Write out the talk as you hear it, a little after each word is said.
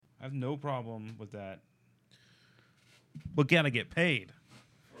I have no problem with that. But gotta get paid.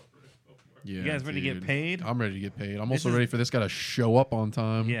 Yeah, You guys ready to get paid? I'm ready to get paid. I'm also ready for this guy to show up on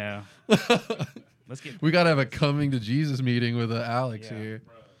time. Yeah. Let's get. We gotta have a coming to Jesus meeting with Alex here.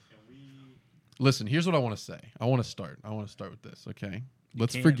 Bro, can we... Listen, here's what I want to say. I want to start with this. Okay.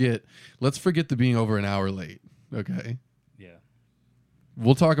 Let's forget the being over an hour late. Okay. Yeah.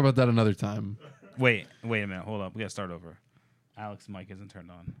 We'll talk about that another time. Wait a minute. Hold up. We gotta start over. Alex's mic isn't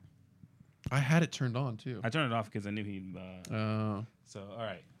turned on. I had it turned on too. I turned it off because I knew he'd. So all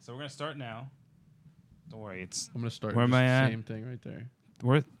right. So we're gonna start now. Don't worry. I'm gonna start. Where am I at? Same thing right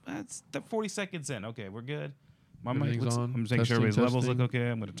there. That's the 40 seconds in. Okay, we're good. My Everything's mic. on. I'm just making sure everybody's levels look Testing.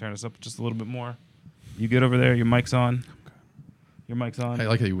 okay. I'm gonna turn this up just a little bit more. You good over there? Your mic's on. Your mic's on. I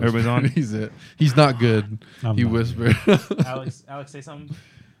like how you whisper. Everybody's on. He's not good. He whispered. Alex, say something.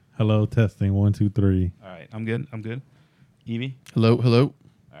 Hello, testing 1, 2, 3. All right, I'm good. Evie. Hello.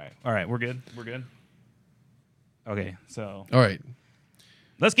 All right. We're good. Okay, so All right.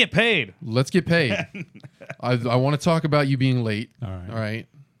 let's get paid. Let's get paid. I want to talk about you being late. All right. All right.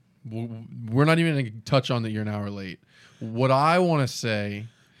 We're not even going to touch on that you're an hour late. What I want to say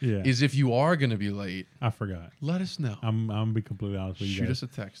is if you are going to be late, I forgot. let us know. I'm gonna be completely honest with you Shoot guys. us a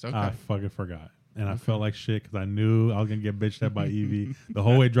text. Okay. I fucking forgot. And I felt like shit because I knew I was going to get bitched at by Evie. The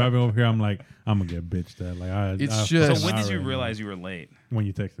whole way driving over here, I'm like, I'm going to get bitched at. Like, It's just- So when did you already realize you were late? know. When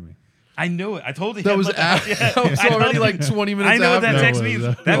you texted me. I knew it. I told you that was, that was already like 20 minutes I know what after. that text means.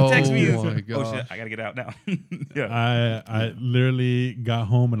 That text means. Oh, my Oh God. shit! I gotta get out now. Yeah. I literally got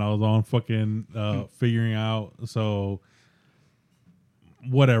home and I was on fucking figuring out. So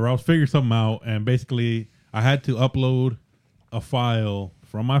whatever, I was figuring something out, and basically I had to upload a file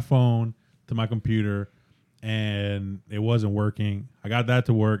from my phone to my computer, and it wasn't working. I got that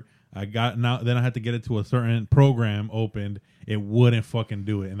to work. Then I had to get it to a certain program opened. It wouldn't fucking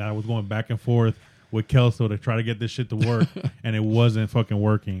do it, and I was going back and forth with Kelso to try to get this shit to work, and it wasn't fucking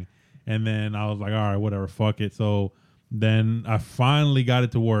working. And then I was like, all right, whatever, fuck it. So then I finally got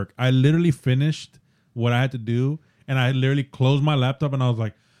it to work. I literally finished what I had to do, and I literally closed my laptop, and I was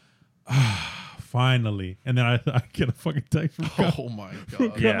like, finally. And then I get a fucking text from Kyle. Oh, my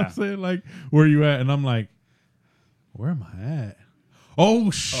God. Yeah. saying, like, where you at? And I'm like, where am I at?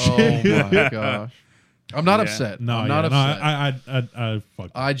 Oh, shit. Oh, my gosh. I'm not upset. No, I'm not upset. I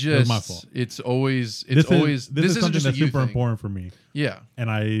fucked. I It just, was my fault. it's always, This is isn't something just a that's you super thing. important for me. Yeah. And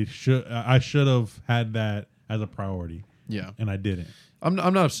I should have had that as a priority. Yeah. And I didn't. I'm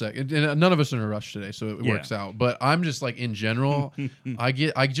not upset. And none of us are in a rush today, so it works out. But I'm just like, in general, I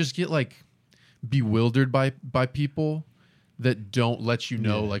just get like bewildered by people that don't let you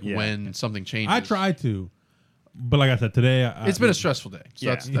know when something changes. I try to. But like I said, today It's been a stressful day. So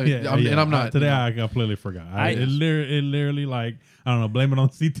that's, and I'm not. Today I completely forgot. It literally like, I don't know, blame it on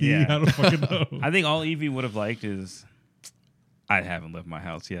CTE. Yeah. I don't fucking know. I think all Evie would have liked is I haven't left my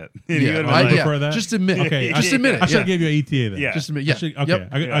house yet. Yeah, I prefer that. Just admit. Okay, just admit it. I should have gave you an ETA then. Yeah. Just admit. Yeah. Okay. Yep.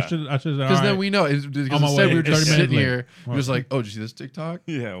 I should. Because then we know. Because On my instead way, we were just 30 minutes sitting late. here. He was like, "Oh, did you see this TikTok?"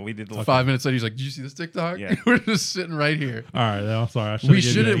 Yeah, we did. 5 minutes later, he's like, "Did you see this TikTok?" Yeah. We're just sitting right here. All right. I'm sorry. We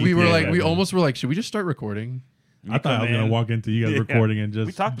should. We were like, ETA we then. almost were like, should we just start recording? I thought I was gonna walk into you guys recording and just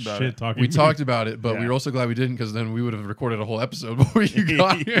We talked about shit it. talking. We talked about it, but we Yeah. were also glad we didn't, because then we would have recorded a whole episode before you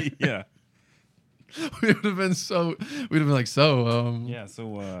got here. Yeah. We would have been so. We'd have been like, so. Yeah. So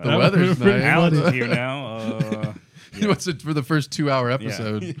The weather's nice. Alex is here now. What's it for the first 2 hour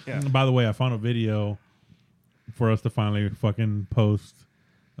episode? Yeah. By the way, I found a video for us to finally fucking post.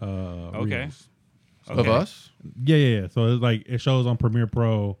 Okay. Reels. Of us? Yeah. So it's like, it shows on Premiere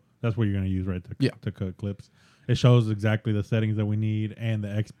Pro. That's what you're gonna use, right? To cut clips. It shows exactly the settings that we need and the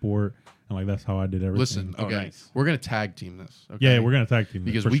export, and like that's how I did everything. Listen, okay, nice. we're gonna tag team this. Okay? Yeah, we're gonna tag team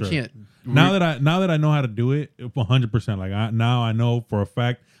this, because for we sure. can't. Now that I know how to do it, 100%. Like now I know for a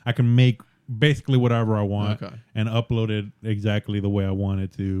fact I can make basically whatever I want and upload it exactly the way I want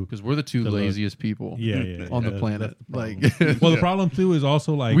it to. Because we're the two laziest people. Yeah, on the planet. Like, well, the problem too is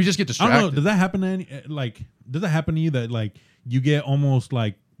also like we just get distracted. I don't know. Does that happen to does that happen to you that like you get almost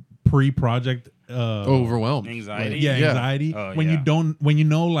like pre-project overwhelmed? Anxiety. Anxiety when you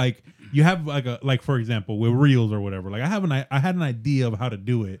know like you have like for example with Reels or whatever. Like I had an idea of how to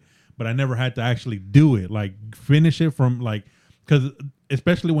do it, but I never had to actually do it. Like finish it from like, because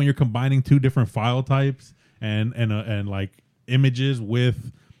especially when you're combining two different file types and like images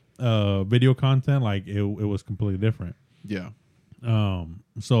with video content, like it was completely different. Yeah.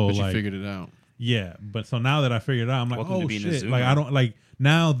 So but like you figured it out. Yeah, but so now that I figured it out, I'm like, Welcome to oh being a shit! Zoomer. Like I don't like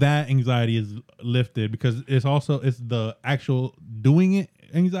now that anxiety is lifted because it's the actual doing it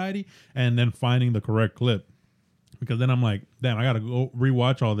anxiety and then finding the correct clip. because then I'm like, damn, I gotta go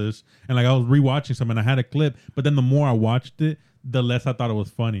rewatch all this. And like I was rewatching some, and I had a clip, but then the more I watched it, the less I thought it was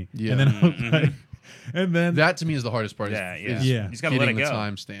funny. Yeah. And then I was like, and then That to me is the hardest part. Yeah, is You just gotta let getting it the go.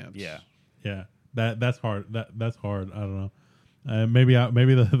 timestamps. Yeah. yeah, that's hard. That's hard. I don't know. Maybe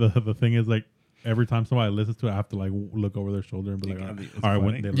the thing is like every time somebody listens to it, I have to like look over their shoulder and be like, all right,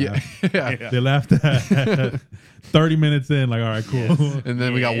 when they laugh. Yeah. They laughed at 30 minutes in, like, all right, cool. Yes. And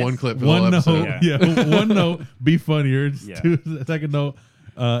then we got one clip for the One whole note, episode. yeah. One note, be funnier. Yeah. Second note,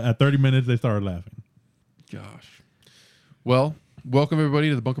 at 30 minutes they started laughing. Gosh. Well, welcome everybody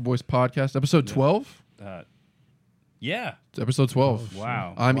to the Bunker Boys podcast, episode 12. Yeah. It's episode 12.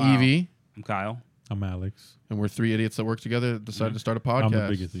 Wow. I'm Wow. Evie, I'm Kyle. I'm Alex. and we're three idiots that work together that decided to start a podcast. I'm the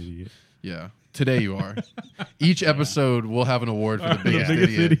biggest idiot. Yeah. Today you are. Each episode we'll have an award for the biggest, The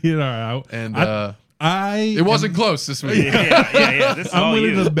biggest idiot. All right. And I it wasn't close this week. Yeah. This is I'm all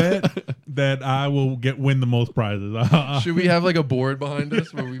willing you. to bet that I will win the most prizes. Should we have like a board behind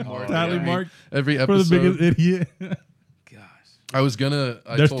us where we mark Tally mark every for the episode? biggest idiot. Gosh. I was gonna.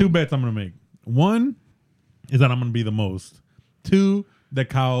 There's two bets I'm gonna make. One is that I'm gonna be the most. Two, that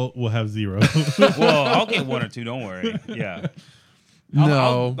Kyle will have 0. Well, I'll get 1 or 2. Don't worry. Yeah.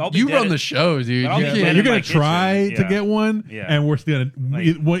 No, I'll be you dead run at- the show, dude. I'll You be can't- dead at You're my gonna kitchen. try to Yeah. get one, Yeah. and we're still Like,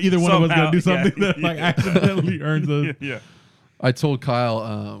 either one of us gonna do somehow, something yeah. that like accidentally earns us. Yeah. I told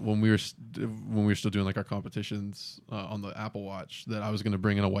Kyle when we were still doing like our competitions on the Apple Watch that I was going to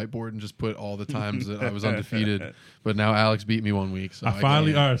bring in a whiteboard and just put all the times that I was undefeated. But now Alex beat me 1 week, so I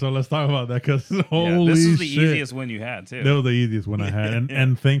finally. can't. All right, so let's talk about that because Yeah, holy this is the shit, easiest one you had too. that was the easiest one I had,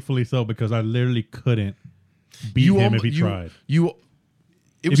 and thankfully so because I literally couldn't beat You him almo- if he you- tried.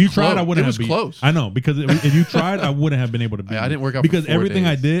 It If was you close. tried, I wouldn't It have was beat. close. I know because if you tried, I wouldn't have been able to beat. I you. didn't work out for because 4 everything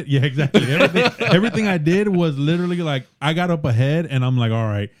I days. did, yeah, exactly. Everything I did was literally like I got up ahead, and I'm like, all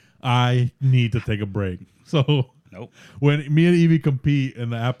right, I need to take a break. So Nope. when me and Evie compete in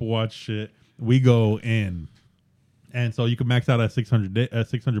the Apple Watch shit, we go in, and so you can max out at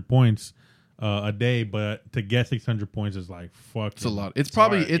 600 points a day, but to get 600 points is like fuck. It's a lot. It's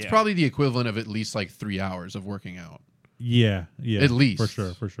probably hard, yeah. probably the equivalent of at least like 3 hours of working out, Yeah, At least. for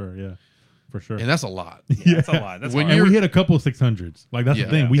sure, yeah, for sure. and that's a lot. Yeah, that's a lot. That's When hard. And we hit a couple of 600s. Like that's Yeah.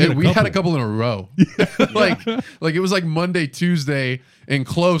 the thing. And we had a couple in a row. like it was like Monday, Tuesday, and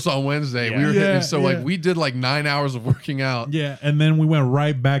close on Wednesday. Yeah. We were Yeah, hitting, so yeah. like we did like 9 hours of working out. Yeah, and then we went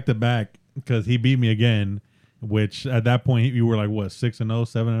right back to back because he beat me again. Which at that point you were like what 6-0,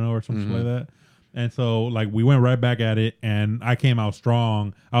 7-0, or something Mm-hmm. like that. And so like we went right back at it, and I came out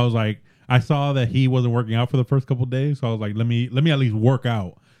strong. I was like, I saw that he wasn't working out for the first couple of days, so I was like, let me at least work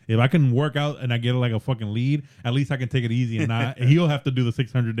out. If I can work out and I get like a fucking lead, at least I can take it easy and not. He'll have to do the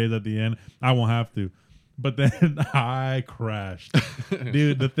 600 days at the end. I won't have to. But then I crashed,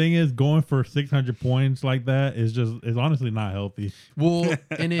 dude. The thing is, going for 600 points like that is honestly not healthy. Well,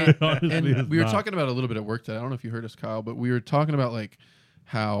 and Honestly, it's we were not. talking about it a little bit at work today. I don't know if you heard us, Kyle, but we were talking about like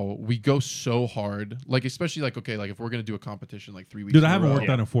how we go so hard, like especially like okay, like if we're gonna do a competition like 3 weeks. Dude, in I a haven't row, worked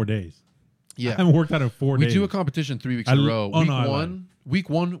out in 4 days. I Yeah, haven't worked out in 4 we days. do a competition 3 weeks I in a l- row. oh, Week no, I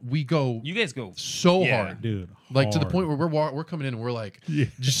one, we go You guys go. so Yeah. hard. dude. Like to the hard. point where we're coming in and we're like, Yeah.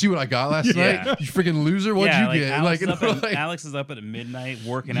 did you see what I got last Yeah. night? You freaking loser! What'd Yeah, you like get? Alex, Like, is up like- at, Alex is up at midnight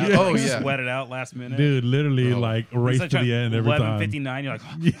working out. Yeah. Oh, like, yeah. sweat it out last minute. dude, literally Oh. like It's race like to the end every time. 11:59. You're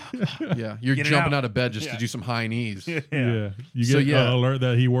like, yeah, you're Get it jumping out. out of bed just to Yeah. do some high knees. yeah. Yeah, you So, get yeah. an alert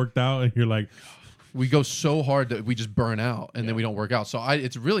that he worked out, and you're like, We go so hard that we just burn out and then we don't work out. So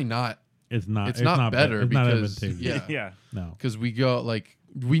it's really not. it's not. It's not better It's not because- advantageous. yeah. Yeah. No, Because we go like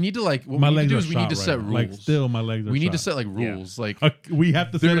we need to like what my we need legs to do are is we need to shot set right now. rules. Like still, my legs are. we need to shot. set like rules. Like We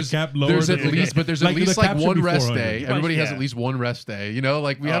have to set a there's cap lower. there's at than- least but there's at like, the least like cap should one be rest 400. day. Everybody has Yeah. at least one rest day. You know,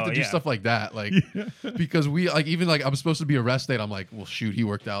 like we have Oh, to do yeah. stuff like that. Like because we like even like I'm supposed to be a rest day. And I'm like, well, shoot, he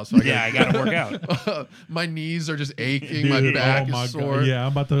worked out. So I gotta work out. my knees are just aching. Dude, my back oh my is God. sore. Yeah,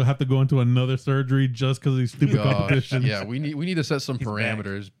 I'm about to have to go into another surgery just because of these stupid Gosh, competitions. yeah, we need to set some back.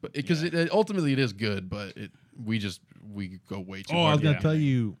 parameters, but because ultimately it is good, but we go way too Oh, I hard. was gonna Yeah. tell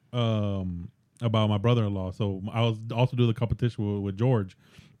you about my brother-in-law. So I was also doing the competition with George,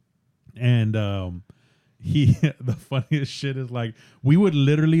 and he the funniest shit is like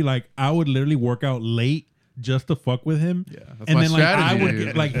I would literally work out late just to fuck with him. Yeah, that's and my then like I strategy, would dude.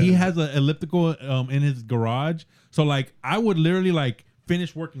 get, like he has an elliptical in his garage, so like I would literally like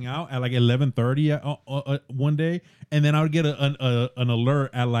finish working out at like 11:30 one day, and then I would get an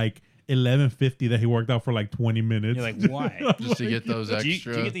alert at like 11:50 that he worked out for like 20 minutes. You're like, why? just to get those Do you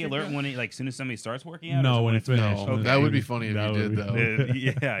extra. get the alert when as soon as somebody starts working out? or is No, it when it's finished. No, Okay. that would be funny if That you would did be-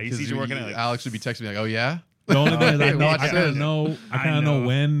 though. Yeah, he 'Cause sees you working out. Like, Alex would be texting me like, "Oh yeah." The only thing is Hey, I watch kind of this. know I I kind of know know.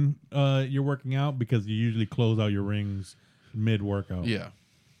 when you're working out because you usually close out your rings mid workout. Yeah.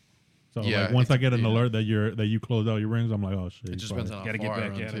 So Yeah, like once I get an yeah. alert that you closed out your rings, I'm like, oh shit. It you just depends on how Gotta get far I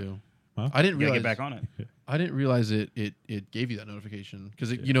back run at it. too. Huh? I didn't You gotta realize get back on it. I didn't realize it gave you that notification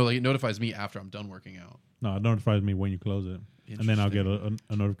because you know like it notifies me after I'm done working out. No, it notifies me when you close it, and then I'll get Interesting.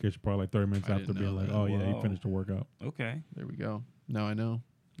 a notification probably like 30 minutes I after didn't being know like, that. oh yeah, you Whoa. finished the workout. Okay. There we go. Now I know.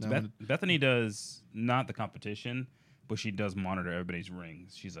 Now Bethany does not the competition, but she does monitor everybody's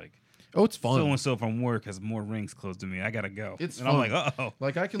rings. She's like, oh, it's fun. so and so from work has more rings close to me. I gotta go. It's and fun. I'm like, oh,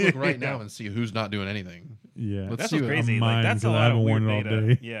 Like I can look right Yeah. now and see who's not doing anything. Yeah, Let's that's see what's what- crazy. mine, Like that's a 'cause I lot of haven't weird worn it all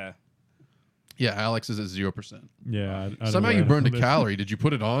data. day. Yeah. Yeah, Alex is at 0%. yeah. I Somehow don't you know. burned a calorie. Did you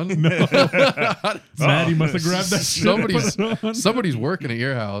put it on? Maddie must have grabbed that shit. and Somebody's put it on. somebody's working at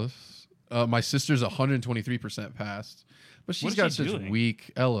your house. My sister's 123% past, but she's What is got she such doing?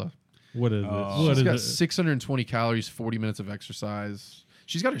 weak Ella. What is it? Oh. What She's is got it? 620 calories, 40 minutes of exercise.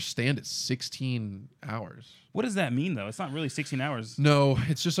 She's got her stand at 16 hours. What does that mean though? It's not really 16 hours. No,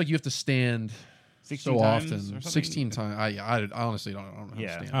 it's just like you have to stand 16 so times or often. something? 16 times. I honestly don't know how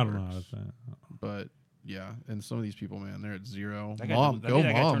Yeah. to stand. I don't know how to say it. But yeah, and some of these people, man, they're at 0. That guy- Mom, that go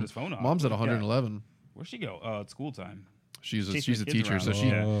guy turned mom. his phone off. Mom's at Yeah. 111. Where'd she go? It's school time. She's a Chasing the kids teacher, around. so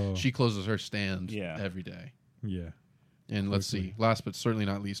Oh. she closes her stand Yeah. every day. Yeah. And let's Quickly. see, last but certainly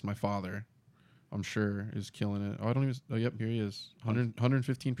not least, my father, I'm sure, is killing it. Oh, I don't even. Oh, yep, here he is.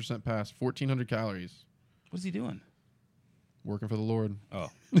 115% pass, 1,400 calories. What's he doing? Working for the Lord. Oh,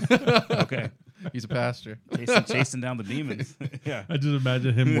 okay. He's a pastor. Chasing down the demons. Yeah. I just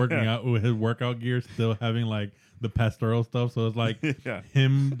imagine him working out with his workout gear, still having like the pastoral stuff. So it's like Yeah.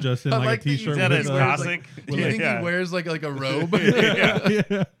 him just in I like, like a that you t-shirt. said with it's the- Cossack. Do you think Yeah. he wears like a robe? Yeah.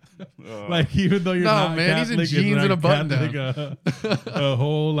 yeah. Like even though you're No, not man, he's in Catholic, it's jeans like and a button Catholic, a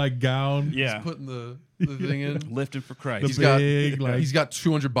whole like gown. Yeah. Putting the thing in. Lifting for The Christ. He's got- big like He's got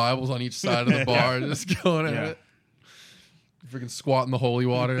 200 Bibles on each side of the bar, just going at Yeah. it. Freaking squatting the holy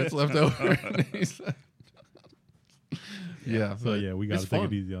water that's left over. Yeah. so but yeah, we gotta it's take fun.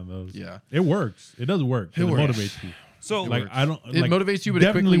 it easy on those. Yeah. It works. It does work. It works. motivates you. So Like I don't. It like, motivates you, but it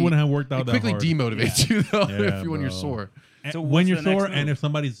definitely quickly wouldn't have worked out It that quickly hard. demotivates you though Yeah, when you're bro. sore. And So when what's you're the next sore, move? and if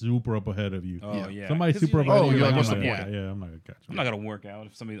somebody's super up ahead of you, Oh Yeah. yeah. somebody's 'Cause super up you- ahead Oh, of you, you're like, like, I'm what's not the gonna- point? yeah, I'm not gonna catch I'm you. not gonna work out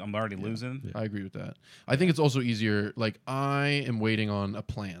if I'm already losing. Yeah. I agree with that. I think it's also easier. Like I am waiting on a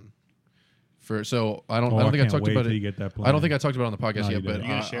plan. So I don't. Oh, I don't think I can't talked wait about till it. you get that plan. I don't think I talked about it on the podcast No, you yet, but didn't. You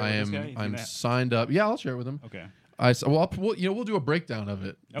gonna share it I with this am. guy? You I'm gonna- signed up. Yeah, I'll share it with him. Okay. We'll do a breakdown of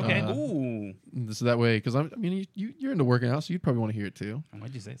it. Okay. Ooh. So that way, because I mean, you're into working out, so you'd probably want to hear it too.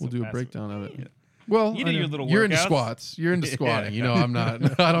 Why'd you say? We'll so do a passive? breakdown of it. Yeah. Well, You do I your know. little You're into workouts. squats. You're into Yeah. squatting. You know, I'm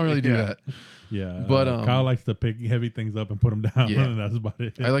not. I don't really do Yeah. that. Yeah, But, Kyle likes to pick heavy things up and put them down, Yeah. and that's about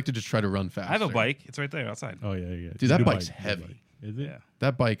it. I like to just try to run fast. I have a bike. It's right there outside. Oh yeah, yeah. Dude, that You bike's bike, you heavy. bike. Is it? Yeah.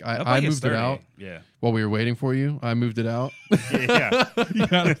 That bike, That I bike is moved it sturdy. out Yeah. while we were waiting for you. I moved it out. Yeah. You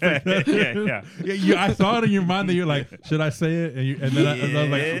gotta pick that. Yeah. I saw it in your mind that you're like, should I say it? And then I was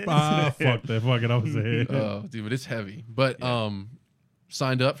like, Yes. fuck that, fuck it, I'm saying it. Oh, dude, but it's heavy. But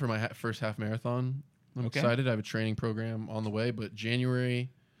signed up for my first half marathon. I'm Okay. excited. I have a training program on the way, but January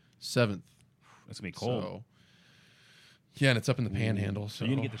 7th. It's gonna be cold. So, yeah, and it's up in the Panhandle. So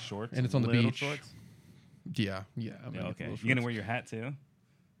You're gonna get the shorts, and it's on the little beach. Shorts? Yeah, yeah. I'm Yeah, gonna get the okay. little You're gonna shorts. wear your hat too.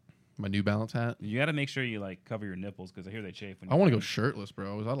 My New Balance hat. You got to make sure you like cover your nipples because I hear they chafe. When I you want to go run. shirtless,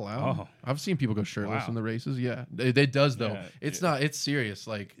 bro. Is that allowed? Oh. I've seen people go shirtless Wow. in the races. Yeah, it does though. Yeah, It's yeah. not. It's serious.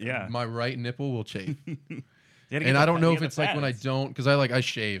 Like, Yeah. my right nipple will chafe, You gotta get and the I don't pa- know you if get it's the like when I pads. don't, because I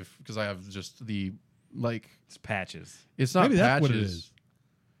shave because I have just the like. It's patches. It's not Maybe that's patches. what it is.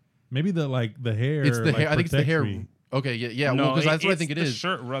 Maybe the hair. It's the like, hair. I think it's the hair. protects me. Okay, yeah. No, Well, because that's what I it's think it the is.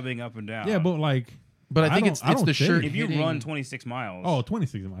 shirt rubbing up and down. Yeah, but like, But I think don't- it's I the don't shirt. shave. if you hitting- run 26 miles, oh,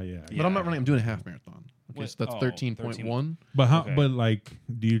 26 miles, yeah. but I'm not Yeah. running. I'm doing a half marathon. Okay, What? so that's Oh, 13.1. But how? Okay. But like,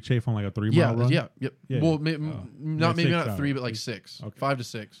 do you chafe on like a 3 Yeah, mile run? yeah, yep. Yeah. Well, Yeah, not maybe 6 not hours. 3, but like 6, Okay. 5 to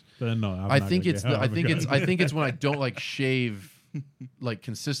 6. Then no, I'm I not think gonna it's get- I think it's gonna- I think it's when I don't like shave like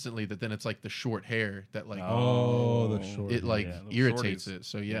consistently that then it's like the short hair that like Oh, the short. it like yeah, little irritates shorties. it.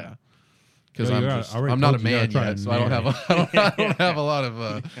 So yeah. Yeah. Because Yo, I'm you gotta- just, I already I'm not a told you, you man gotta try yet, and so I don't have marry. I don't have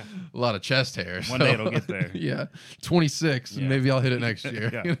a lot of chest hair. One so- day it'll get there. Yeah, 26, and Yeah. maybe I'll hit it next year.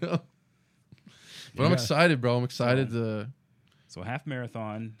 Yeah. You know? But I'm Yeah. excited, bro. I'm excited to. So half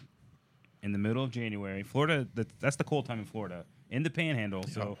marathon in the middle of January, Florida. That's the cold time in Florida, in the Panhandle.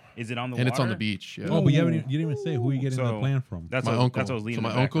 So is it on the And water? it's on the beach. Yeah. Oh, but you Ooh. didn't even say who you getting the So, plan from. That's my what, uncle. That's what I was leading So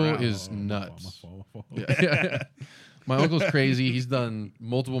my the uncle background. is Oh, nuts. my fault. Yeah. My uncle's crazy. He's done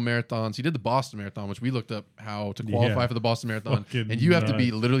multiple marathons. He did the Boston Marathon, which we looked up how to qualify for the Boston Marathon, Fucking and you have to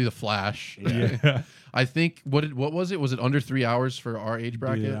be nuts. literally the Flash. Yeah. I think what was it? Was it under 3 hours for our age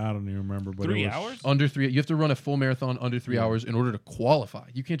bracket? Yeah, I don't even remember. But 3 it was, hours? Under 3. You have to run a full marathon under 3 hours in order to qualify.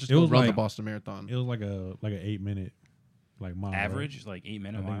 You can't just It go was run the like- Boston Marathon. It was like an 8-minute mile. Average, right? like 8 I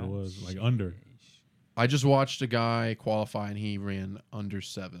minute think mile. it was like under. I just watched a guy qualify and he ran under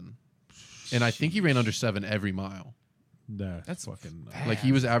 7. And I think he ran under 7 every mile. That's fucking. Nuts. Like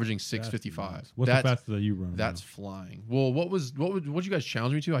he was averaging That's 6:55. nuts. What's That's the fastest that you run? That's flying. Well, what you guys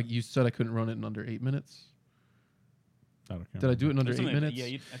challenge me to? You said I couldn't run it in under 8 minutes. Did I do it in under 8 minutes? Yeah,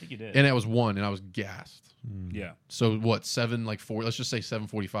 I think you did. And it was 1, and I was gassed. Yeah. So what? 4. Let's just say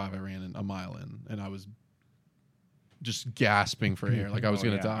 7:45. I ran in a mile in, and I was just gasping for air, like I was Oh,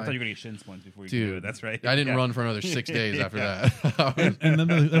 gonna yeah. die. I thought you were gonna get shin splints before you could Dude, do it. That's right. I didn't Yeah. run for another 6 days after Yeah. that. And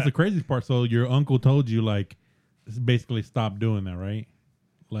then that's the crazy part. So your uncle told you like basically stop doing that, right?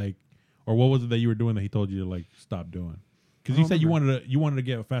 Like, or what was it that you were doing that he told you to like stop doing? Because you said you wanted to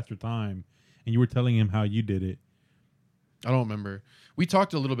get a faster time, and you were telling him how you did it. I don't remember. We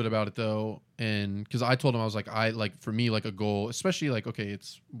talked a little bit about it though, and because I told him I was like, for me, like a goal, especially like, okay,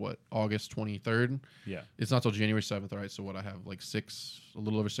 it's what, August 23rd. Yeah. It's not till January 7th, right? So what, I have like a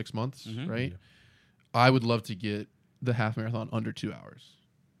little over 6 months, Mhm. right? Yeah. I would love to get the half marathon under 2 hours.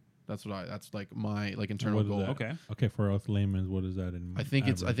 That's like my like internal What is goal. that? Okay. Okay, for us laymen, what is that in? I think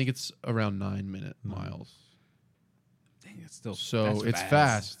average? it's around 9-minute miles. Dang, it's still So that's it's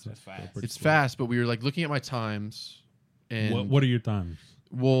fast. That's fast. Pretty It's cool. fast, but we were like looking at my times, and What are your times?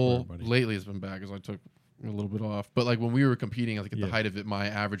 well, everybody? lately it's been bad because I took a little bit off. But like when we were competing, like at the Yeah. height of it, my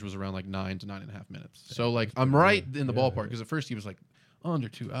average was around like 9 to 9.5 minutes. So like that's I'm pretty right good. in the Yeah, ballpark yeah. because at first he was like, under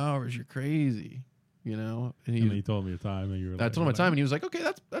 2 hours, you're crazy, you know. And And then he told me a time, and you were I like, told him my time, and he was like, "Okay,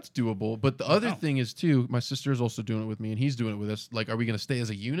 that's doable." But the other Wow. thing is too, my sister's also doing it with me, and he's doing it with us. Like, are we going to stay as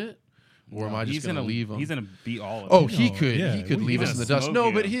a unit, or am I just he's going to leave him? He's gonna beat all of Oh, them. he No, could yeah, he could we leave us gotta in the dust. smoke No,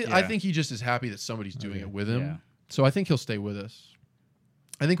 you. but I Yeah. think he just is happy that somebody's doing Okay. it with him. Yeah. So I think he'll stay with us.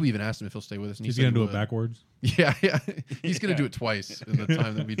 I think we even asked him if he'll stay with us, and he's he said gonna do he it would. backwards. Yeah. He's gonna do it twice in the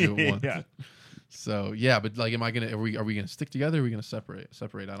time that we do it once. Yeah. So yeah, but like, am I gonna? Are we gonna stick together? Or are we gonna separate?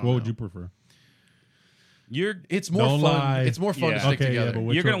 I don't know. What would you prefer? It's more Don't fun. lie. It's more fun Yeah. to stick Okay, yeah, together. but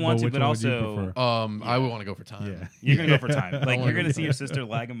which You're gonna one- want to, which but one would you also- prefer? I would want to go for time. Yeah. You're gonna go for time. Like wanna you're go gonna for see your time. sister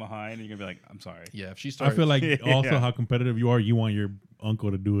lagging behind, and you're gonna be like, "I'm sorry." Yeah, if she I starts, feel like also Yeah. how competitive you are. You want your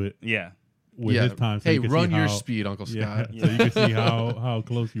uncle to do it Yeah. with his time. So hey, you can run see your how- speed, Uncle Yeah, Scott. so you can see how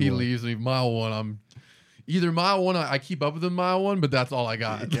close you He are. leaves me mile 1. I'm either mile 1. I keep up with him mile 1, but that's all I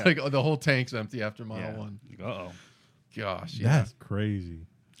got. Yeah. Like the whole tank's empty after mile Yeah. 1. Uh-oh. Gosh, yeah. That's crazy.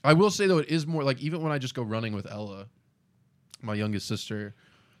 I will say though, it is more like even when I just go running with Ella, my youngest sister,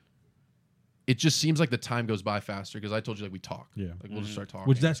 it just seems like the time goes by faster because I told you like we talk. Yeah. Like we'll just start talking.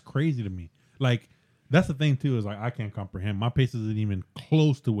 Which that's crazy to me. Like that's the thing too is like I can't comprehend. My pace isn't even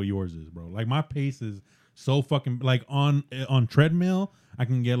close to what yours is, bro. Like my pace is so fucking like on treadmill I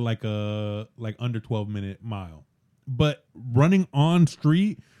can get like under 12-minute mile, but running on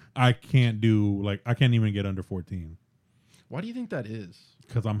street I can't even get under 14 Why do you think that is?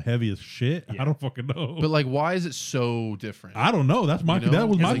 because I'm heavy as shit. Yeah. I don't fucking know. But like, why is it so different? I don't know. That's my You know? that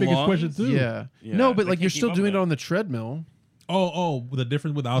was my His biggest lungs? question too. Yeah. Yeah, No, but they like can't you're keep still up doing with it it. on the treadmill. Oh, the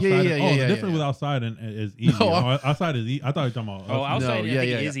difference with outside. yeah, the yeah, difference yeah. with outside is easier. No, outside is. I thought you were talking about. Oh, outside No, I yeah, think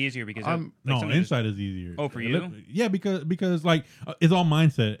yeah, it is yeah. easier because I'm- like, No, some of the- inside is easier. Oh, for you? Yeah, because like it's all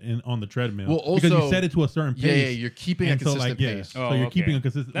mindset on the treadmill. Well, because you also- set it to a certain pace. Yeah, you're keeping a and so, consistent like, yeah, pace. so Oh, you're okay. keeping a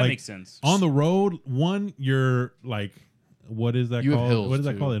consistent. That like, makes sense. On the road, you're like, what is that You have called? hills, What is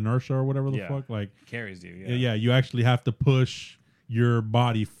that too. called? Inertia or whatever the Yeah. fuck. Like, Carries you. yeah, you actually have to push your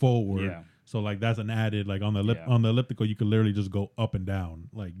body forward. Yeah. So like that's an added like on the Yeah. on the elliptical you could literally just go up and down.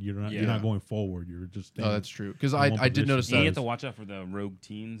 Like you're not Yeah. going forward. You're just staying. Oh, that's true. Because in I one did position. notice And you that. have to watch out for the rogue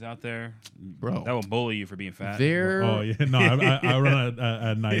teens out there, Bro. That will bully you for being fat. There, Oh yeah, no, I run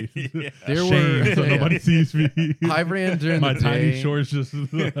at night. there Shame, were. so nobody sees me. I ran during My the tiny day. shorts just in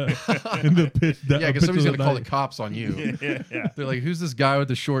the pitch. Yeah, because somebody's gonna call the cops on you. yeah. They're like, "Who's this guy with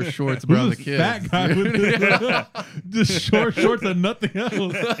the short shorts around the Who's kids?" this fat guy with just short shorts and nothing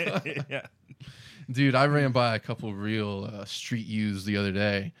else? Yeah. Dude, I ran by a couple real street youths the other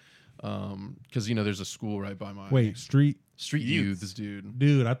day, because there's a school right by my Wait, street youths, dude.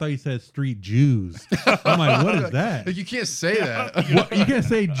 dude. I thought you said street Jews. I'm like, what is that? Like, you can't say that. What? You can't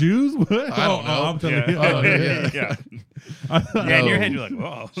say Jews? What? I don't know. I'm telling Yeah. you. Oh, yeah. Yeah. I thought- Yeah, in your No. head you're like,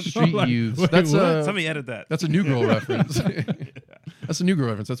 whoa. Street Like, youths. wait, That's what? a Somebody edit that. that's a New Girl reference. That's a New Girl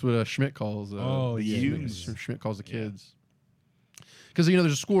reference. That's what Schmidt calls. Oh, the yeah, youths. yeah. Schmidt calls the Yeah. kids. Because there's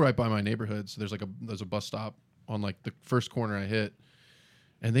a school right by my neighborhood, so there's a bus stop on like the first corner I hit,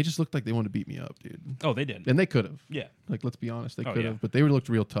 and they just looked like they wanted to beat me up, dude. Oh, they did. And they could have. Yeah. Like, let's be honest, they Oh, could have, yeah. but they looked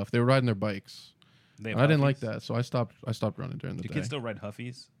real tough. They were riding their bikes. They And have I didn't like Huffies? that, so I stopped running during the Do day. kids still ride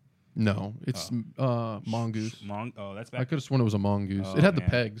Huffies? No, it's mongoose. Oh, that's I back. could have sworn it was a mongoose. Oh, it had the man.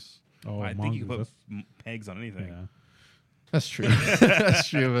 pegs. Oh, I think you mongoose, could put pegs on anything. yeah. That's true. That's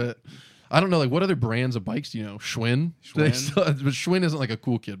true. But I don't know. Like, what other brands of bikes do you know? Schwinn. They Schwinn? still- but Schwinn isn't like a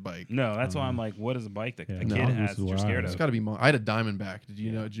cool kid bike. No, that's why I'm like, what is a bike that Yeah, a no, kid this has is that you're why scared It's of? got to be. I had a Diamondback. Did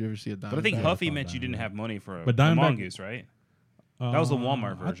you know? Did you ever see a Diamondback? But I think Yeah, Huffy I meant you thought didn't that. have money for But a Diamondback- mongoose, right? That was the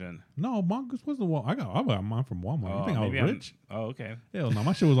Walmart I- version. No, mongoose was the Walmart. I got mine from Walmart. You think I was maybe rich? Oh, okay. Hell no,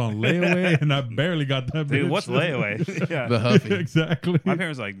 my shit was on layaway, and I barely got that. Dude, bitch. what's layaway? Yeah. The Huffy. Exactly. My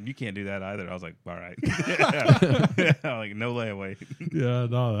parents were like, you can't do that either. I was like, all right. I'm like, no layaway. Yeah,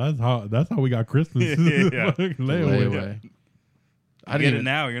 no, that's how we got Christmas. Yeah. Fucking layaway. Layaway. I get it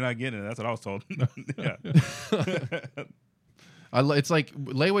now. You're not getting it. That's what I was told. Yeah. It's like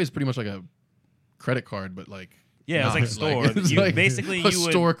layaway is pretty much like a credit card, but like Yeah, not. it's like a store. It's You- like basically, a you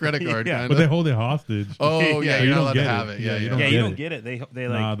would, store credit card. Yeah. Kind But of. they hold it hostage. Oh Yeah, yeah, you you're don't not allowed to get have it. it. Yeah, Yeah, you you don't. Yeah, get you it. don't get it. They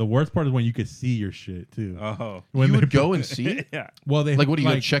like. Nah, the worst part is when you could see your shit too. Oh. When You they would put- go and see. Yeah. Well, they Like, what do you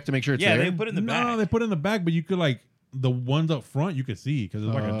go like, check to make sure it's Yeah, there? they put it in the back. No, they put it in the back, but you could like the ones up front you could see because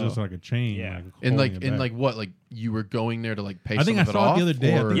it's like just like a chain. Yeah. like, And holding like, it and back. like what? Like you were going there to like pay. I think some I of it saw it off, the other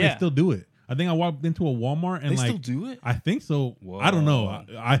day. I or- think Yeah. they still do it. I think I walked into a Walmart and They like still do it? I think so. I don't know. Whoa.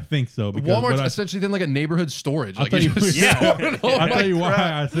 I think so. Because Walmart's what I- essentially then like a neighborhood storage. I'll Like tell you- just Yeah. storing all I'll my tell you crap.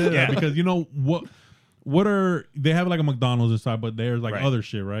 why I said Yeah. that because you know what are they have like a McDonald's inside, but there's like Right. other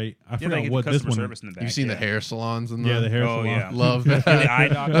shit, right? I Yeah, forgot they get what the this customer one. service in the back. You've seen yeah. the hair salons and Yeah, the hair Oh, salon. yeah. Love that. The eye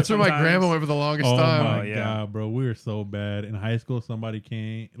doctor That's where my sometimes. grandma went for the longest Oh time. my Oh, yeah. god, bro, we were so bad in high school. Somebody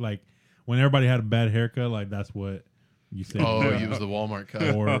came like when everybody had a bad haircut, like that's what you said. Oh, you was the Walmart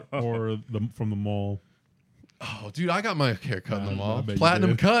cut. or the from the mall. Oh, dude, I got my hair cut in the I mall. bet you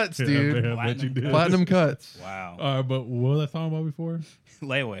Platinum did. cuts, Yeah, dude. I bet you did. Platinum cuts. Wow. But what was I talking about before?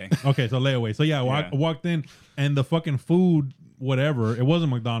 Layaway. Okay, so layaway. So yeah, I walked in and the fucking food, whatever. It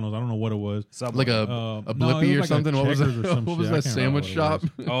wasn't McDonald's. I don't know what it was. Subway. Like a No, it Blippy was or like a something. What was Checkers or that? some What was shit. I that can't remember sandwich what it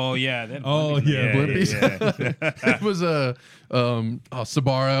shop? was. Oh yeah. That Oh, Blippi's- yeah, yeah. It was a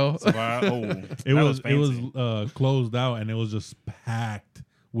Sbarro. It was closed out and it was just packed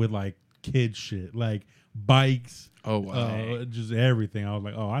with like kid shit, like bikes. Oh wow. Just everything. I was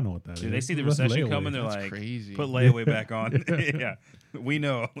like, oh, I know what that is. Dude, they see the That's recession layaway. coming. They're That's like, crazy. put layaway back on. Yeah, we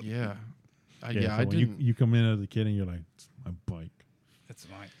know. Yeah. Yeah, Yeah, so I when didn't. you come in as a kid and you're like, my bike. That's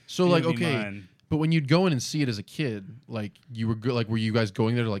fine. So like, It'll be okay, mine. but when you'd go in and see it as a kid, like you were like, were you guys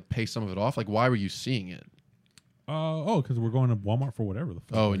going there to like pay some of it off? Like, why were you seeing it? Because we're going to Walmart for whatever the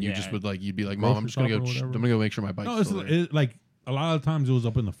fuck. Oh, and you Yeah. just would like, you'd be like, Mom, I'm Grocery just gonna go. shop or whatever. I'm gonna go make sure my bike's no, it's still there. like a lot of times it was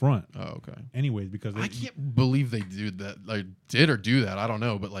up in the front. Oh, okay. Anyways, because I can't believe they did that. Like, did or do that? I don't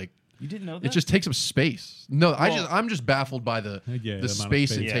know, but like, You didn't know that? it just takes up space. No, Well- I'm just baffled by the Yeah, the amount of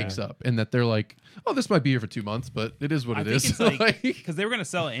space it space. takes Yeah. up, and that they're like, oh, this might be here for 2 months, but it is what I it think is. it's like Like, because they were gonna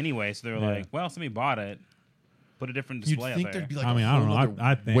sell it anyway, so they were Yeah. like, well, somebody bought it, put a different you'd display think up there. there'd be like I mean, a I don't whole know. other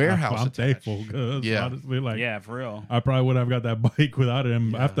I think warehouse I'm attached. thankful because Yeah. honestly, like, Yeah, for real. I probably would have got that bike without it.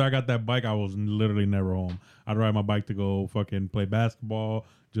 And Yeah. after I got that bike, I was literally never home. I'd ride my bike to go fucking play basketball,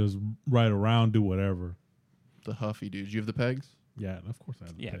 just ride around, do whatever. The Huffy, dude. Do you have the pegs? Yeah, of course I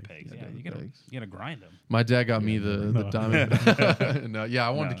had the Yeah, pegs. pegs. Yeah, Yeah, the you gotta pegs. grind them. My dad got me Yeah, the no. diamond. No, yeah, I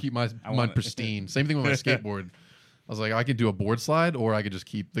wanted No. to keep my I mine want it. pristine. Same thing with my skateboard. I was like, I could do a board slide, or I could just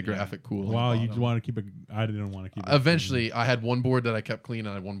keep the graphic cool. on the Wow, you bottom. just want to keep it. I didn't want to keep it. Eventually, I had one board that I kept clean, and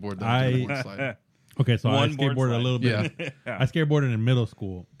I had one board that I did a board slide. Okay, so One I board skateboarded a slide. little bit. Yeah. I skateboarded in middle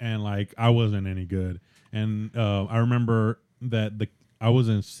school, and like I wasn't any good. And I remember that I was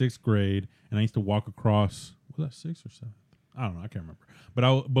in 6th grade, and I used to walk across. Was that 6th or 7th? I don't know. I can't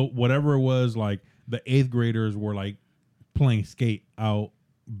remember. But whatever it was, like the 8th graders were like playing skate out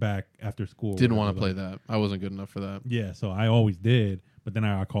back after school. Didn't want whatever. to play that. I wasn't good enough for that. Yeah, so I always did. But then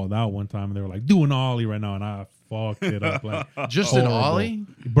I got called out one time, and they were like, "Do an ollie right now," and I fucked it up. Like Just an horrible. ollie?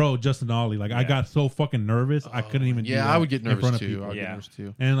 bro, just an ollie. Like I Yeah. got so fucking nervous, I couldn't even. do Yeah, that I would get in front nervous of too. people. I would get Yeah. nervous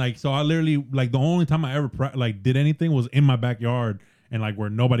too. And like, so I literally like the only time I ever did anything was in my backyard and like where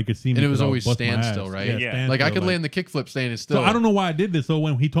nobody could see me. And it was 'cause I always busting my standstill, ass. right? Yeah. standstill, Like I could land the kickflip standing still. So I don't know why I did this. So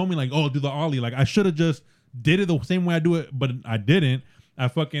when he told me like, "Oh, do the ollie," like I should have just did it the same way I do it, but I didn't. I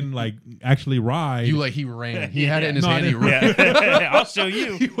fucking like actually ride. You like he ran. He had it in his No, I hand. He didn't. ran. Yeah, I'll show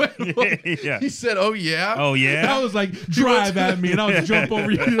you. He went, Yeah. He said, "Oh yeah." Oh I yeah. was like, drive at me, and I was jump over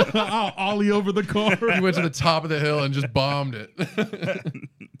you, I'll ollie over the car. He went to the top of the hill and just bombed it.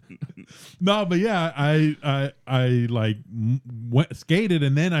 No, but yeah, I like went skated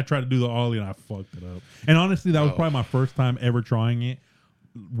and then I tried to do the ollie and I fucked it up. And honestly, that was probably my first time ever trying it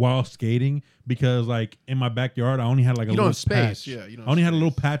while skating because like in my backyard I only had like a little space. patch. Yeah, you don't I only have had a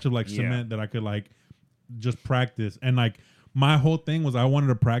little space. patch of like cement that I could like just practice. And like my whole thing was I wanted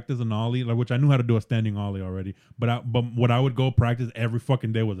to practice an ollie, like which I knew how to do a standing ollie already. But what I would go practice every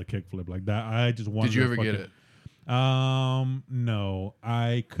fucking day was a kickflip like that. I just wanted. Did you ever get it? No,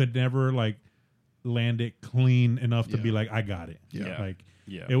 I could never like land it clean enough to be like I got it. Like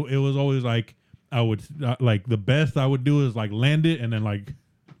it was always like I would like the best I would do is like land it and then like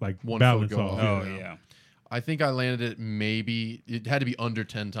one balance foot go off. off. Oh yeah. I think I landed it maybe it had to be under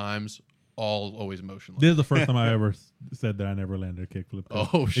 10 times. Always motionless. This is the first time I ever said that I never landed a kickflip.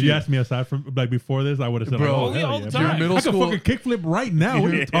 Oh If shit! you asked me aside from like before this, I would have said, Bro, like, "Oh hell yeah, time. bro. Middle I could school- fucking kickflip right now."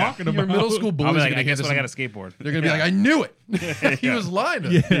 What are you talking about? Your middle school boys I'll be are like, gonna I guess get when I us. got a skateboard. They're gonna be like, I knew it. He was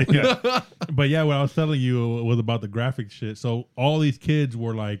lying. Yeah. But yeah, what I was telling you was about the graphic shit. So all these kids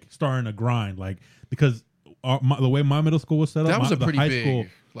were like starting to grind, like because the way my middle school was set up, That was a the pretty high big school,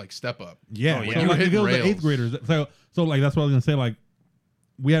 like step up. yeah, Oh, yeah. So, You were like, hitting it was the rails. eighth graders. So like that's what I was gonna say. Like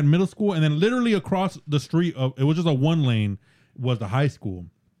we had middle school, and then literally across the street, it was just a one lane was the high school.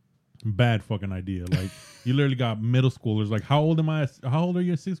 Bad fucking idea. Like you literally got middle schoolers. Like how old am I? How old are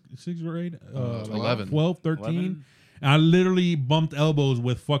you? Sixth grade? 11. 12, 13. 11? And I literally bumped elbows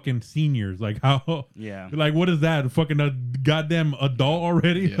with fucking seniors. Like how? Yeah. Like what is that? Fucking a goddamn adult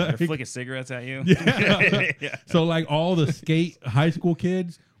already? Yeah. They're Like, flicking cigarettes at you. yeah. So like all the skate high school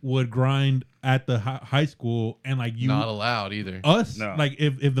kids would grind at the high school, and like you Not allowed either. us No. like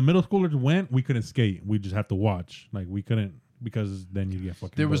if the middle schoolers went, we couldn't skate. We just have to watch. Like we couldn't because then you get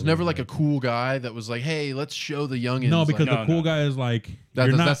fucking. There was bullied. never like a cool guy that was like, "Hey, let's show the youngins." No, because like, the cool guy is like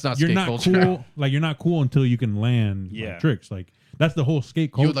that's not you're skate not culture. cool. Like you're not cool until you can land Yeah. tricks. Like that's the whole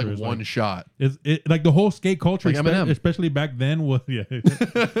skate culture. you had like is, one shot. Is it like the whole skate culture, Like Eminem. especially back then was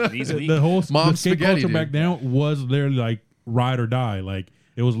These weeks. the whole Mom the skate spaghetti, culture dude. back then was literally like ride or die. Like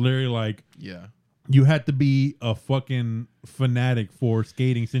it was literally like Yeah. you had to be a fucking fanatic for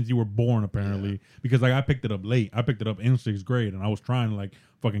skating since you were born, apparently. Because like I picked it up late. I picked it up in sixth grade, and I was trying to like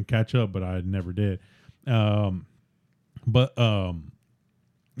fucking catch up, but I never did.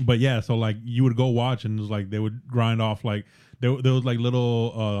 But yeah, so like you would go watch, and it was like they would grind off like there was like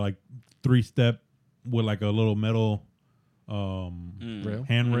little like 3-step with like a little metal Rail?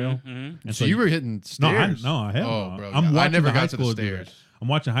 handrail. Mhm. And So you were hitting stairs. I have. Oh, bro. I'm yeah. I watching never the high got to the schoolers do that. stairs. I'm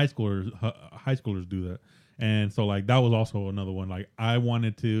watching high schoolers do that, and so like that was also another one. Like I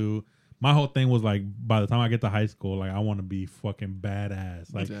wanted to. My whole thing was like, by the time I get to high school, like I want to be fucking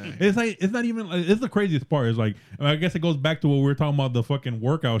badass. Like Dang. it's not even. Like, it's the craziest part. Is like I guess it goes back to what we were talking about, the fucking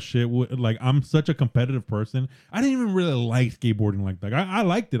workout shit. Like I'm such a competitive person. I didn't even really like skateboarding like that. I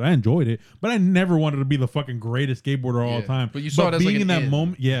liked it. I enjoyed it, but I never wanted to be the fucking greatest skateboarder all Yeah. the time. But you saw it as, being like, in an that in.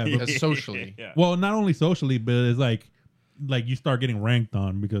 moment, yeah. But, As socially. Yeah. well, not only socially, but it's like you start getting ranked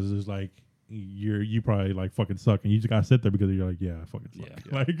on because it's like you probably like fucking suck, and you just gotta sit there because you're like, yeah, I fucking suck.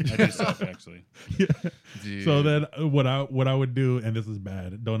 Yeah. Like, I do suck, actually. yeah. Dude. So then what I would do, and this is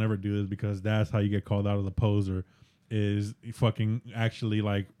bad, don't ever do this because that's how you get called out as a poser, is fucking actually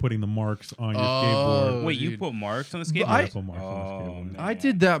like putting the marks on your skateboard. Wait, you dude. put marks on the Yeah, skateboard? I put marks on the skateboard. man. I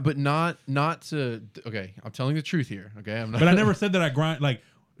did that, but not to. Okay, I'm telling the truth here. Okay, I'm not. But I never said that I grind like.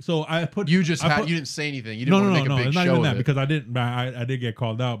 So I put You just I had. put- You didn't say anything. You didn't no, want to make a big it's not show even of that it. because I didn't. I did get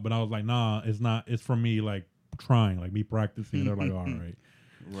called out, but I was like, nah, it's not. It's for me like trying, like me practicing. They're like, all right.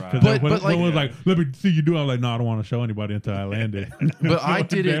 Right. Because But- when but, like- was like, let me see you do. I was like, no, I don't want to show anybody until I landed. But I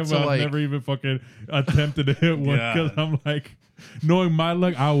did it to, I like- never even fucking attempted to hit one because God. I'm like, knowing my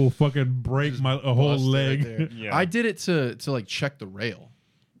luck, I will fucking break Just a whole bust it right leg. there. Yeah. I did it to like check the rail.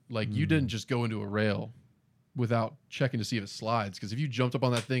 Like you didn't just go into a rail without checking to see if it slides. Because if you jumped up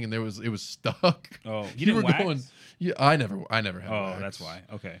on that thing and it was stuck, Oh, you you were didn't wax? going. Yeah, I never had. Oh, wax. that's why.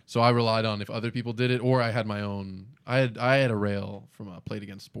 Okay. So I relied on if other people did it, or I had my own. I had a rail from Played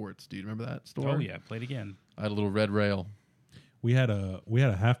Against Sports. Do you remember that store? Oh yeah, play it again. I had a little red rail. We had a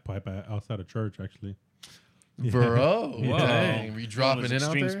half pipe outside of church actually. Bro, Whoa. dang. Were you dropping those in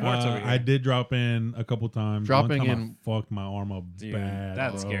out extreme there? sports. over here. I did drop in a couple times. Dropping One time in- I fucked my arm up Dude, bad.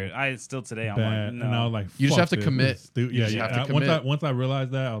 that's bro. scary. I still today. I'm Bad. like, no. And I was like, You just fuck have to this. commit. This is stu- You yeah, just yeah. have to Once commit. once I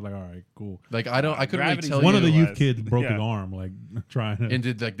realized that, I was like, all right, cool. Like I couldn't really Gravity's tell One you. of the youth realized. kids broke his Yeah. arm, like trying to. And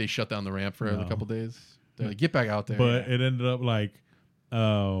did like they shut down the ramp for a No. couple days? They're like, get back out there. But it ended up like,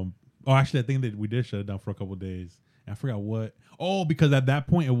 actually, I think that we did shut it down for a couple days. I forgot what. Oh, because at that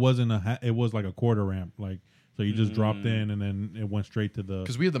point it wasn't it was like a quarter ramp, like so you just dropped in and then it went straight to the.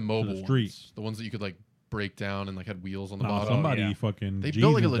 because we had the mobile street. ones, the ones that you could like break down and like had wheels on the No, bottom. somebody fucking They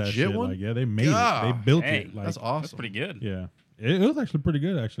built like a Jesus that legit shit. one? Like, yeah, they made Yeah. it. They built Hey, it. Like, That's awesome. That's pretty good. yeah, it was actually pretty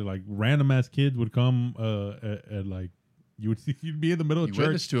good. Actually, like random ass kids would come at like you'd be in the middle of You church.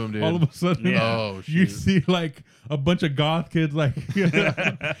 witnessed to him, dude. All of a sudden, Yeah. Oh, you shoot. see like a bunch of goth kids like They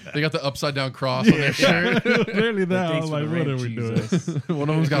got the upside down cross on their shirt. it was literally that. I Thanks was for like, the what are ranch, we doing? Jesus. One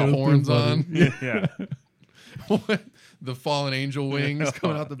of them's got That was horns too funny. on. Yeah. The fallen angel wings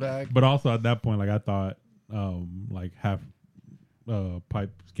coming out the back. But also at that point, like I thought, like half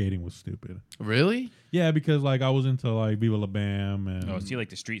pipe skating was stupid. Really? Yeah, because like I was into like Viva La Bam and Oh, so you like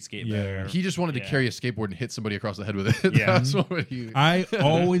the street skate Yeah. better? He just wanted to Yeah. carry a skateboard and hit somebody across the head with it. Yeah. That's what he. I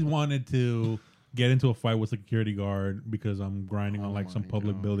always wanted to get into a fight with a security guard because I'm grinding on like some my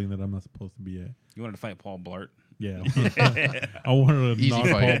public God. building that I'm not supposed to be at. You wanted to fight Paul Blart? Yeah, I wanted to Easy knock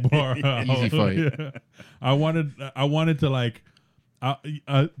fight. Paul Blart out. Easy fight. Yeah. I wanted to like.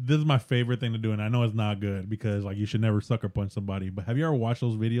 This is my favorite thing to do, and I know it's not good because like you should never sucker punch somebody. But have you ever watched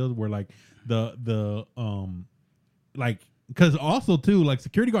those videos where like the like because also too like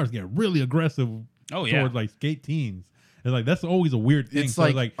security guards get really aggressive Oh, yeah. towards like skate teams. It's like that's always a weird thing. It's So,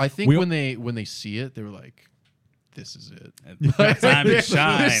 like, I think we- when they see it, they're like, "This is it. Time to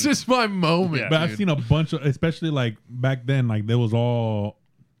shine. This is my moment." Yeah. But I've dude. seen a bunch of, especially like back then, like there was all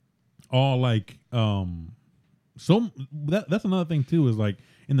like so that's another thing too is like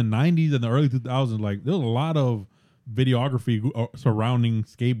in the 90s and the early 2000s, like there was a lot of videography surrounding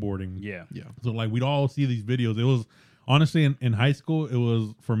skateboarding. Yeah. Yeah. So like we'd all see these videos. It was honestly in high school, it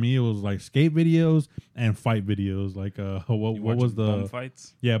was for me, it was like skate videos and fight videos. Like what You was watching the bum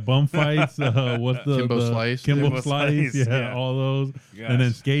fights? yeah, bum fights. What's the Kimbo the Slice. Kimbo Kimbo Slice. Slice, Yeah, yeah. all those. Gosh. And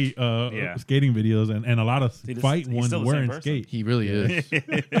then skating videos and a lot of See, this- fight he's ones still the same wearing person. skate. He really is.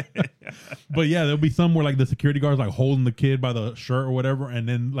 But yeah, there'll be some where like the security guard's like holding the kid by the shirt or whatever, and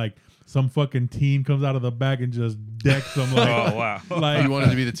then like some fucking teen comes out of the back and just decks them like Oh, wow. like You wanted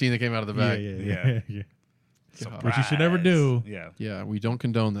to be the team that came out of the back. yeah. God. Which you should never do. Yeah. Yeah, we don't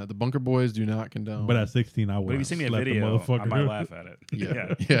condone that. The Bunker Boys do not condone. But at 16, I would. But if you send me a slap the video, I motherfucker. might laugh at it.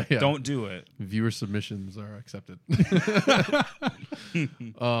 Yeah. Yeah. Don't do it. Viewer submissions are accepted.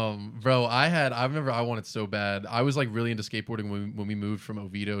 Bro, I remember I wanted so bad. I was like really into skateboarding when we moved from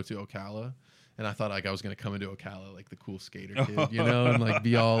Oviedo to Ocala, and I thought like I was gonna come into Ocala like the cool skater kid, you know, and like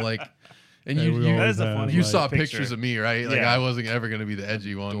be all like. And Hey, we you always That is a have, funny you like, saw picture. pictures of me, right? Like Yeah. I wasn't ever gonna be the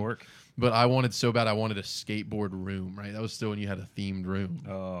edgy one. Dork. But I wanted so bad. I wanted a skateboard room, right? That was still when you had a themed room.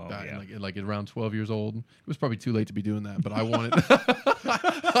 Oh, Back in, yeah. like around 12 years old. It was probably too late to be doing that, but I wanted.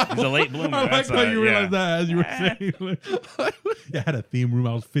 He's a late bloomer. I like That's how you yeah. realized that as you were saying. Like, yeah, I had a theme room.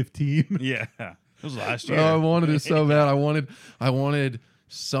 I was 15. Yeah. It was last year. Oh, I wanted it so bad. I wanted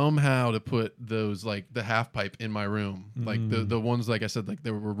somehow to put those like the half pipe in my room, like the ones like I said, like they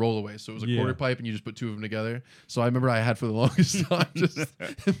were rollaways. So it was a Yeah. quarter pipe, and you just put two of them together. So I remember I had for the longest time just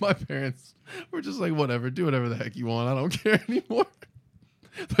and my parents were just like, whatever, do whatever the heck you want. I don't care anymore.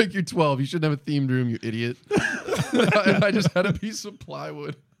 Like you're 12, you shouldn't have a themed room, you idiot. And I just had a piece of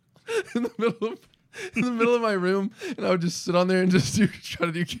plywood in the middle of my room, and I would just sit on there and just try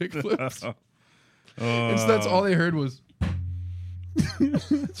to do kickflips. And so that's all they heard was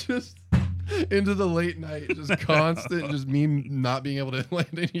just into the late night, just constant, just me not being able to land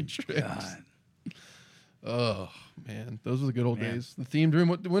any tricks. God. Oh man, those were the good old Man. days. The themed room.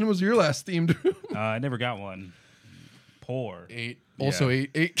 When was your last themed room? I never got one. Poor. 8. Also Yeah.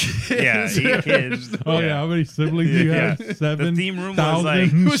 eight kids. Yeah, 8 kids. Oh, yeah. How many siblings do you have? Yeah. 7. The theme room was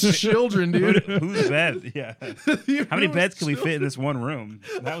like- It was children, dude. Whose bed? Yeah. The theme How many room beds was can we fit in this one room?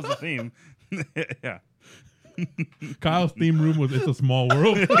 That was the theme. Yeah. Kyle's theme room was It's a Small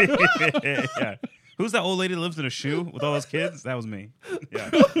World. Yeah. Who's that old lady that lives in a shoe with all those kids? That was me. Yeah.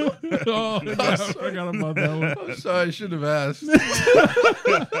 Oh, I forgot about that one. I'm sorry, I should have asked.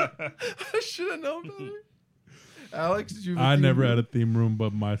 I should have known better. Alex, did you? Have a I theme never room? had a theme room,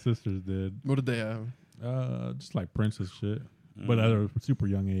 but my sisters did. What did they have? Just like princess shit, but at a super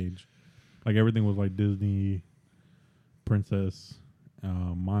young age. Like everything was like Disney, princess.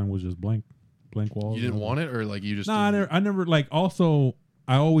 Mine was just blank walls. You didn't want it, or like you just? No, didn't- I never like. Also,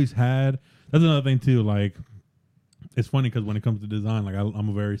 I always had. That's another thing too. Like, it's funny because when it comes to design, like I'm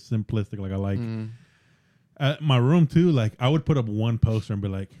a very simplistic. Like I like at my room too. Like I would put up one poster and be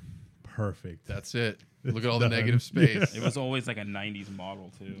like, perfect. That's it. Look at all the done. negative space. It was always like a 90s model,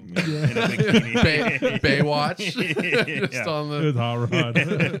 too. Yeah. In a bikini. Baywatch. Just Yeah. on It was the. hot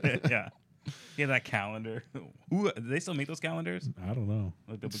rod. Yeah. Yeah, that calendar. Who do they still make those calendars? I don't know.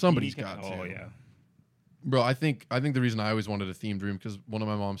 Like the bikini Somebody's got Oh, to. yeah. Bro, I think the reason I always wanted a themed room because one of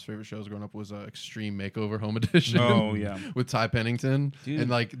my mom's favorite shows growing up was Extreme Makeover Home Edition. Oh yeah, with Ty Pennington, Dude. and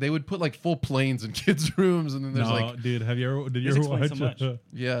like they would put like full planes in kids' rooms, and then there's like, dude, did you This ever explains watch? so much.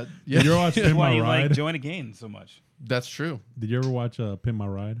 yeah, Did you ever watch that's Pimp why My you like Ride? Joanna Gaines so much. that's true. Did you ever watch Pimp My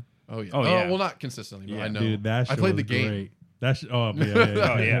Ride? Oh yeah. Oh, yeah. Well, not consistently, but Yeah. I know. Dude, that shit I played was the game. great. That Oh,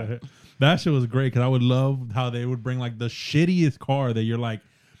 yeah. That shit was great because I would love how they would bring like the shittiest car that you're like.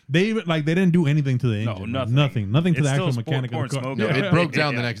 They even like they didn't do anything to the No, engine. nothing. Nothing to It's the still actual sport mechanic corn of the car. smoke. No, Yeah. it broke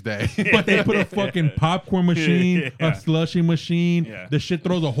down Yeah. the next day. But they put a fucking popcorn machine, Yeah. a slushy machine. Yeah. The shit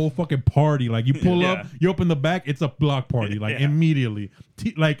throws a whole fucking party. Like you pull Yeah. up, you open the back, it's a block party. Like Yeah. immediately.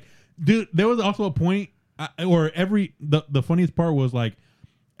 Like, dude, there was also a point, the funniest part was like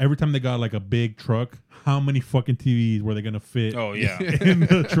every time they got like a big truck, how many fucking TVs were they gonna fit? Oh yeah. in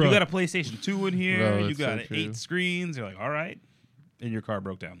the truck? You got a PlayStation 2 in here. Bro, you that's got so true. 8 screens. You're like, all right, and your car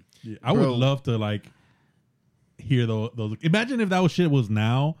broke down. Yeah, I would Bro. love to like hear those. Imagine if that was shit was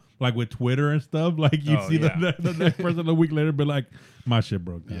now, like with Twitter and stuff. Like you Oh, see yeah. the next person a week later be like, my shit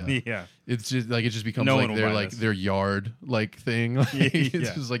broke down. Yeah. Yeah. It's just like it just becomes No like one will their buy like this. their yard like thing. Like, Yeah.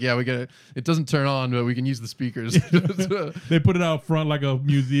 It's just like we gotta. It doesn't turn on, but we can use the speakers. They put it out front like a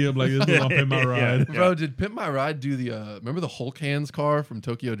museum, like this is on Pimp My Yeah. Ride. Bro, did Pimp My Ride do the remember the Hulk hands car from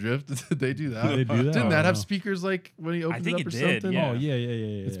Tokyo Drift? Did they do that? Did they do that? Didn't I that don't have know. speakers like when he opened think it up it or did, something? yeah. Oh yeah.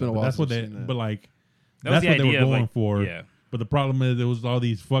 It's been a But while that's what since they. I've seen that. But like That was that's the what they were idea of, going like, for. yeah. But the problem is, it was all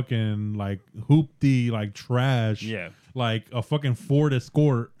these fucking like hoopty like trash. Yeah. Like a fucking Ford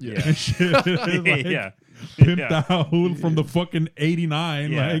Escort. Yeah. And shit. It's like Yeah. Pimped Yeah. out from the fucking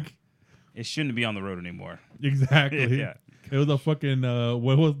 89. Yeah. Like It shouldn't be on the road anymore. exactly. Yeah. It was a fucking.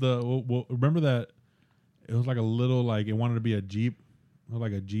 What was remember that? It was like a little like it wanted to be a Jeep. It was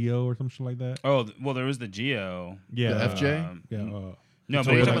like a Geo or some shit like that. Oh, well, there was the Geo. Yeah. The FJ? Yeah. No, The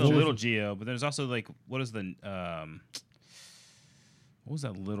but you're Toyota talking about the FJ? little Geo. But there's also like, what is the what was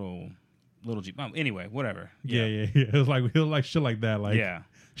that little Jeep? Anyway, whatever. Yeah. It was like shit like that. Like Yeah.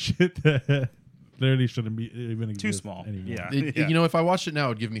 shit that literally shouldn't be even exist Too small. anymore. Yeah. You know, if I watched it now, it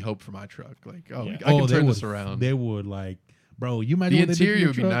would give me hope for my truck. Like, oh, Yeah. I can they turn would, this around. They would like, bro. You imagine The what they did to interior your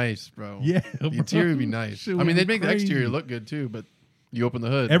would be truck? nice, bro. Yeah, The bro. interior would be nice. Shit I would mean, be they'd make the exterior crazy. look good too, but you open the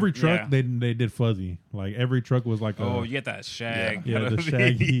hood. Every truck Yeah. they did fuzzy. Like every truck was like Oh, a, you get that shag. Yeah, kind the of-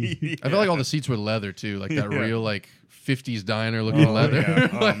 shaggy. I felt like all the seats were leather too, like that Yeah. real like 50s diner looking Oh, leather. yeah.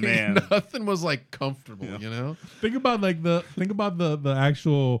 Oh, Like, man. nothing was like comfortable, you know. think about the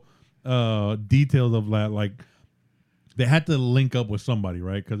actual details of that. Like they had to link up with somebody,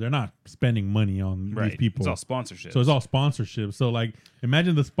 right? Because they're not spending money on Right. these people. It's all sponsorship. So it's all sponsorship. So like,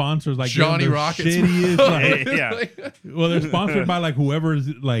 imagine the sponsors like Johnny giving them Rockets. shittiest, like, Yeah. well, they're sponsored by like whoever's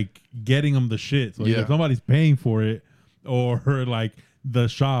like getting them the shit. So Yeah. either somebody's paying for it, or like the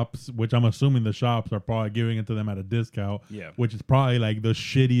shops, which I'm assuming the shops are probably giving it to them at a discount. Yeah. Which is probably like the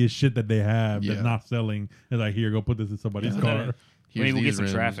shittiest shit that they have Yeah. that's not selling. It's like, here, go put this in somebody's Yeah. car. Here's Maybe we'll get these some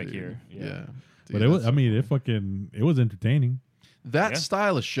rims, traffic dude. here. Yeah. Yeah. But Dude, it was, that's- I mean, it was entertaining. that Yeah.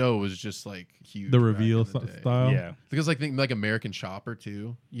 style of show was just like huge. The back reveal in the day. style. Yeah. Because like think like American Chopper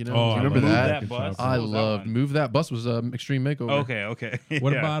too. You know, Oh, do you I remember love that? That bus? Chopper. I What was that loved one? Move That Bus was Extreme Makeover. Okay.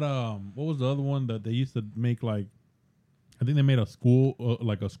 What Yeah. about what was the other one that they used to make like? I think they made a school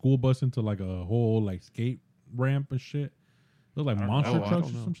like a school bus into like a whole like skate ramp and shit. It was like I don't monster know. I trucks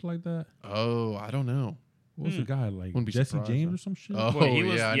don't or know. some shit like that. Oh, I don't know. What was the guy like? Wouldn't be Jesse surprised, James though. or some shit? Oh, Well, he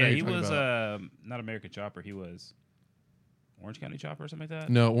was, yeah, I know yeah, you're he talking was about. not American Chopper. He was Orange County Chopper or something like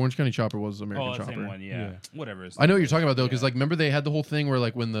that. No, Orange County Chopper was American Oh, that Chopper. same one. Yeah. Yeah. Whatever. I know what you're talking about though, because Yeah. like remember they had the whole thing where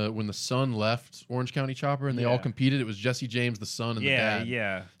like when the son left Orange County Chopper and they all Yeah. competed. It was Jesse James, the son, and the Yeah, dad.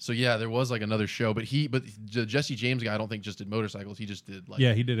 yeah. So yeah, there was like another show, but the Jesse James guy, I don't think just did motorcycles. He just did like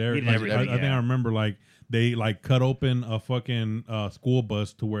Yeah, he did everything. He did everything, I think yeah. I remember like they like cut open a fucking school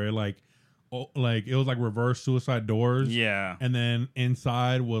bus to where like it was like reverse suicide doors. Yeah. And then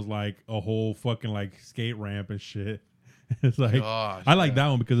inside was like a whole fucking like skate ramp and shit. It's like Gosh, I like yeah. that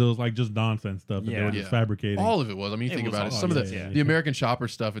one because it was like just nonsense stuff that they Yeah. were just fabricating. All of it was. I mean, you It think was about it. all- Some of yeah, the yeah, the American Chopper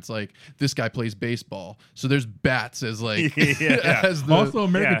stuff. It's like this guy plays baseball, so there's bats as like Yeah. as the Also,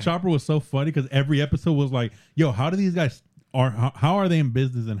 American Yeah. Chopper was so funny because every episode was like, "Yo, how do these guys how are they in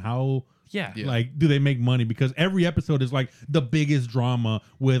business and how Yeah. Yeah. like do they make money?" Because every episode is like the biggest drama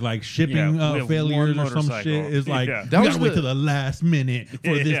with like shipping Yeah, we have failures one or some motorcycle. shit. Is like Yeah. we That gotta was wait the- to the last minute for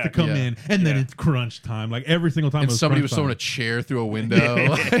this Yeah. to come Yeah. in, and then Yeah. it's crunch time. Like every single time, and it was somebody crunch was throwing a time. chair through a window.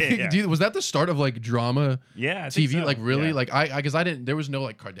 Like, Yeah. dude, was that the start of like drama Yeah. I think TV? so. Like really? Yeah. Like I because I didn't. There was no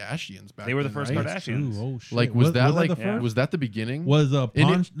like Kardashians back. They were the then, first right? Kardashians. Ooh, oh shit! Like was that like the first? was that the beginning? Was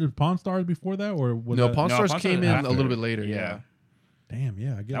In Pawn Stars before that or was no, that, Pawn No, Stars Pawn came Stars in after. a little bit later. Yeah. Yeah. Damn,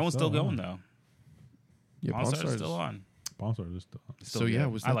 yeah, I guess That one's so, still huh? going though. Yeah, Pawn Pawn Stars Stars still on. Pawn Stars is still. It's still So, yeah,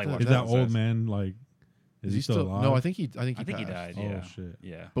 good. was I that like the- watching Is that Pawn old Stars. man like? Is he still alive? No, I think he I think he passed. died. Oh Yeah. shit.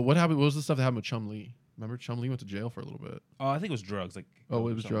 Yeah. But what happened? What was the stuff that happened with Chum Lee? Remember, Chum Lee went to jail for a little bit. Oh, I think it was drugs. Like Oh,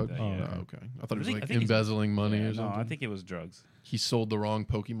 it was something like drugs. that, Oh, yeah. okay. Okay. I thought it was I like think he's- embezzling money Yeah, or no, something. I think it was drugs. He sold the wrong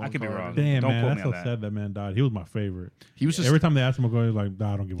Pokemon I could be card. wrong. Damn, Don't man, quote that's me so on that. sad that man died. He was my favorite. He was just Every time they asked him to go, he was like,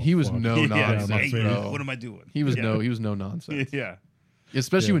 "Nah, I don't give a he was fuck." no Yeah, nonsense, it's like, my bro. what am I doing? He was Yeah. he was no nonsense. Yeah.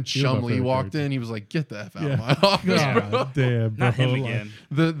 Especially Yeah, when he was my Chum Lee favorite walked character. in, he was like, "Get the f out Yeah. of my office, bro." God damn, bro. Not him Like, again.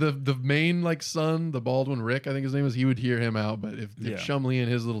 The main like son, the Baldwin Rick, I think his name was. He would hear him out, but if Yeah. Chum Lee and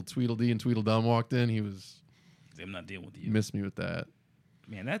his little Tweedledee and Tweedledum walked in, he was I'm not dealing with you. missed me with that.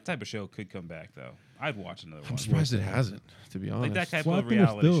 Man, that type of show could come back though. I'd watch another one. I'm surprised it hasn't, to be honest. Like that type Well, I of think it's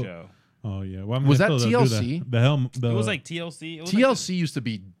reality still- show. Oh yeah. Well, I mean, Was they that still do TLC? The helm. It was like TLC. It was TLC used to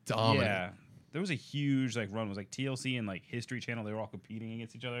be Like, dominant. yeah. There was a huge like run. It was like TLC and like History Channel. They were all competing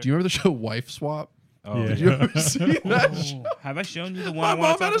against each other. Do you remember the show Wife Swap? Oh, Yeah. Did you ever see that show? Have I shown you the one My I want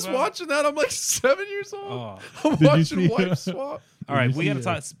mom to had talk us about? watching that. I'm like 7 years old. Oh. I'm Did you watching see- Wife Swap. All right, you we see got to it?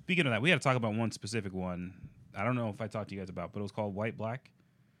 talk. Speaking of that, we got to talk about one specific one. I don't know if I talked to you guys about, but it was called White Black.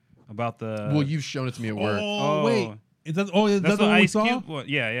 About the Well, you've shown it to me at work. Oh wait, is that? Oh, is that's that the the one we Ice saw? Cube one.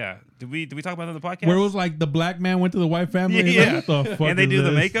 Yeah, yeah. Did we talk about that on the podcast? Where it was like the black man went to the white family. Yeah. Like, what the fuck and they is do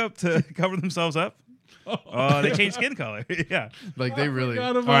the this? makeup to cover themselves up. They change skin color. Yeah. Like they really.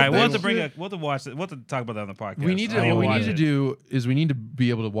 forgot All about right, we'll that have to bring shit. we'll have to watch it. We'll have to talk about that on the podcast. We need to. I What will we watch need to it. do is we need to be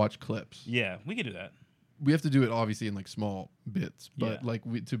able to watch clips. Yeah, we can do that. We have to do it obviously in like small bits, but Yeah.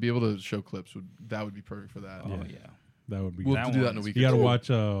 like to be able to show clips would be perfect for that. Oh Yeah. yeah. That would be. We'll good. have to do that in a one's- week. You or got to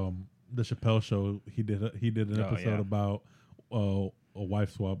two. watch the Chappelle show. He did an Oh, episode yeah. about a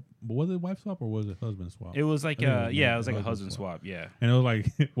wife swap. But was it wife swap or was it husband swap? It was like I think it was yeah, like it was like a husband husband swap. swap. Yeah. And it was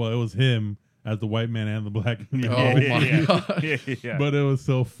like, well, it was him as the white man and the black man. Oh yeah, my yeah. God. Yeah. But it was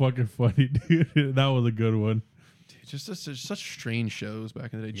so fucking funny, dude. That was a good one. Just such strange shows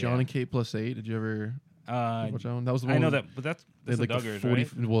back in the day. Yeah. John and Kate plus 8. Did you ever watch that one? That was the one. I know with- that, but that's they the had like the Duggars, 40.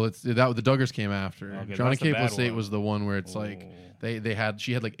 right? Well, it's that the Duggars came after. Okay, John and that's the Kate bad plus 8 one. was the one where it's like Oh.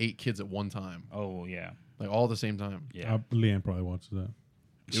 she had like 8 kids at one time, Oh yeah, like all at the same time. yeah. Leanne probably watches that.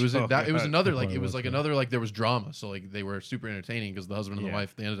 It was Oh, that. It was God. another like Probably it was was, like yeah. another like there was drama. So like they were super entertaining because the husband and the Yeah.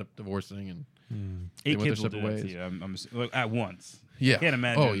 wife they ended up divorcing and Eight went their kids will do separate that to ways. you. I'm like, at once. yeah. Can't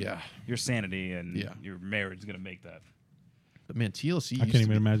imagine. Oh yeah. Your sanity and Yeah. your marriage is gonna make that. But man, TLC. I used can't to even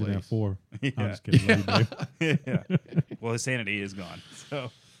be the imagine that place. 4. Yeah. I'm just kidding. Love you, babe. Yeah. Well, his sanity is gone.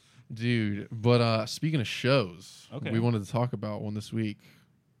 So Dude. But speaking of shows, Okay. we wanted to talk about one this week.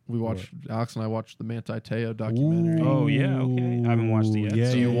 We watched Alex and I watched the Manti Te'o documentary. Oh, yeah, okay. I haven't watched it yet.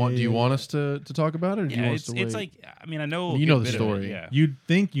 Yeah, Do you want yeah. us to talk about it, or do you yeah, want us to wait? it's like I mean I know You a know bit the of it, story. yeah. You'd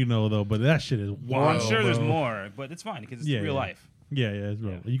think you know though, but that shit is wild. Well, I'm sure there's bro. more, but it's fine because it's Yeah, real yeah. life. Yeah, it's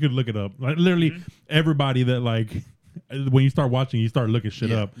real. Yeah. You could look it up. Like literally Mhm. everybody that like when you start watching, you start looking shit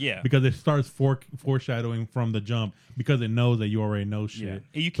Yeah. up. Yeah. Because it starts foreshadowing from the jump because it knows that you already know shit.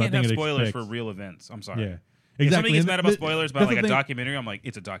 Yeah. You So I can't think have it spoilers expects- for real events. I'm sorry. Yeah. If somebody gets And mad about spoilers about that's like the a thing. documentary, I'm like,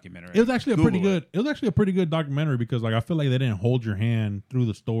 it's a documentary. It was actually Google a pretty good documentary because like I feel like they didn't hold your hand through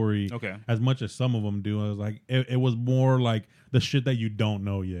the story Okay. as much as some of them do. It was like it was more like the shit that you don't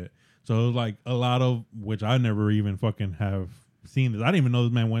know yet. So it was like a lot of which I never even fucking have seen this. I didn't even know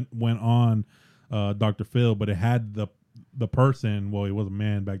this man went on Dr. Phil, but it had the person. Well, he was a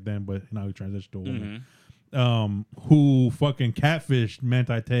man back then, but now he transitioned to a woman. Who fucking catfished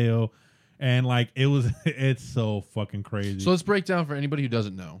Manti Te'o. And like it's so fucking crazy. So let's break down for anybody who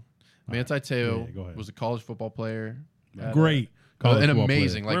doesn't know. Manti Yeah, Te'o go ahead. was a college football player. at, Great, uh, college and football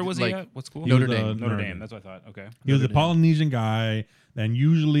amazing. player. Where was like, he at? What school? He was, Notre Dame. Notre Notre Dame. Dame. That's what I thought. Okay. He was a Notre Dame. Polynesian guy, and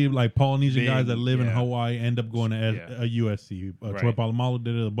usually like Polynesian Big, guys that live in yeah. Hawaii end up going to Yeah. a USC. Troy Right. Polamalu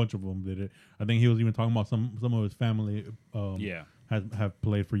did it. A bunch of them did it. I think he was even talking about some of his family. Yeah. have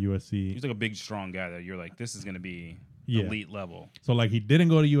played for USC. He's like a big, strong guy that you're like, this is going to be Yeah. elite level. So like he didn't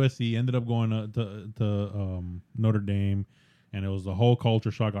go to USC, ended up going to Notre Dame, and it was a whole culture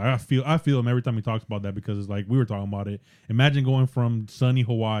shock. I feel him every time he talks about that because it's like we were talking about it. Imagine going from sunny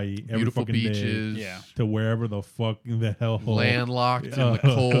Hawaii every Beautiful fucking beaches. Yeah. day to wherever the fuck the hell Landlocked in the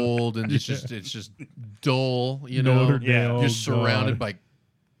cold, and it's just dull. You know, Notre Dame. Yeah. Oh, you're surrounded God. by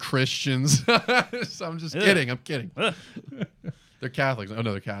Christians. So I'm just Ugh. kidding. I'm kidding. Ugh. They're Catholics. Oh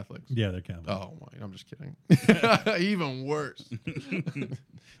no, they're Catholics. Yeah, they're Catholic. Oh my, I'm just kidding. Even worse.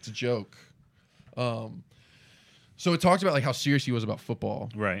 It's a joke. So it talked about like how serious he was about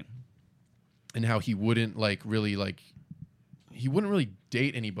football Right. and how he wouldn't really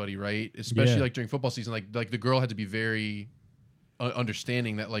date anybody, right? Especially Yeah. like during football season. Like the girl had to be very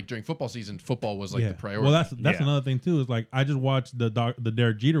understanding that like during football season, football was like the priority. Well, that's another thing too. Is like I just watched the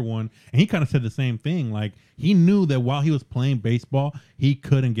Derek Jeter one, and he kind of said the same thing. Like he knew that while he was playing baseball, he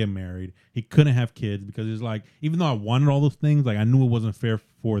couldn't get married, he couldn't have kids because he's like, even though I wanted all those things, like I knew it wasn't fair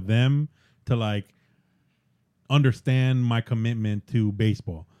for them to like understand my commitment to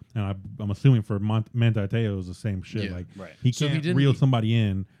baseball. And I'm assuming for Manti Te'o is the same shit. Yeah, like right. he So can't he reel somebody in.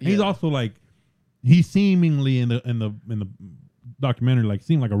 And Yeah. he's also like he seemingly in the documentary like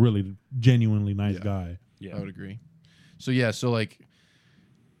seemed like a really genuinely nice guy. Yeah. I would agree. So like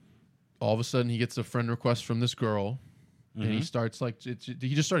all of a sudden he gets a friend request from this girl. And he starts like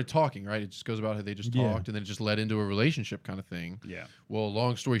he just started talking, right? It just goes about how they just talked, and then it just led into a relationship kind of thing. Yeah. Well,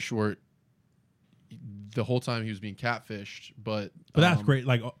 long story short, the whole time he was being catfished, but that's great.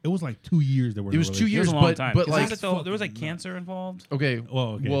 Like it was like 2 years that were. It was 2 It years, was a long but time. but 'Cause like there was like cancer involved. okay,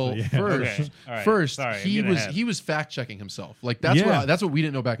 Well, well, yeah. first, Okay. All right. first Sorry, I'm he getting was ahead. he was fact checking himself. Like that's what we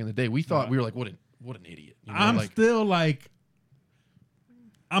didn't know back in the day. We thought we were like, what an idiot. You know? I'm like, still like,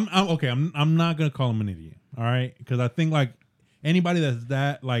 I'm okay. I'm not gonna call him an idiot. All right, because I think like anybody that's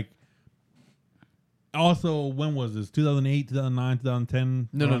that like. Also, when was this? 2008, 2009, 2010?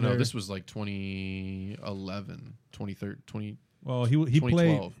 No. This was like 2011, 2013, Well, he played.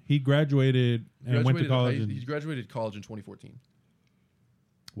 2012. He graduated and went to college. He graduated college in 2014.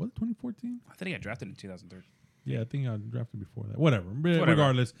 Was it 2014? I think he got drafted in 2003. Yeah, I think I drafted before that. Whatever. Whatever.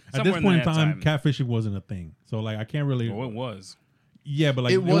 Regardless, at Somewhere this in point in that time, time. catfishing wasn't a thing. So like, I can't really. Well, it was. Yeah, but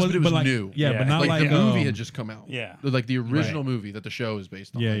like It was, but it was like, new. Yeah, Yeah. but not Like, like the movie had just come out. Yeah. Like the original movie that the show is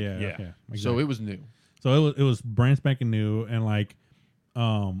based on. Yeah, Like, yeah, Yeah. okay. So exactly. it was new. So it was brand spanking new, and like,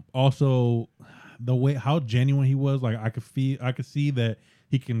 also the way how genuine he was. Like I could see that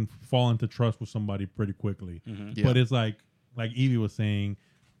he can fall into trust with somebody pretty quickly. Yeah. But it's like Evie was saying,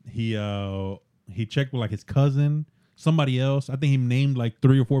 he checked with like his cousin, somebody else. I think he named like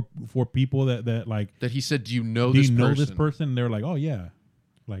 3 or 4 people that like. That he said, "Do you know Do this you know person?" this person? And they're like, oh yeah,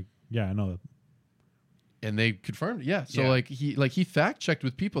 like yeah, I know that. And they confirmed, yeah. So Yeah. he fact checked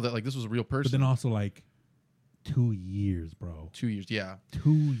with people that like this was a real person. But then also like 2 years, bro. 2 years, yeah.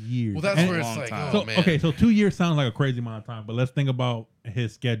 2 years. Well, that's And- where it's long like, time. oh so man. okay, so 2 years sounds like a crazy amount of time, but let's think about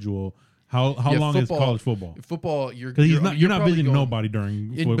his schedule. How Yeah, long is college football? Football, you're Because you're you're not probably visiting going- nobody during.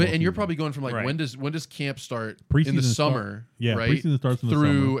 And, football but, and you're season. probably going from like Right. when does camp start in Preseason the start- summer? yeah, right. preseason starts in the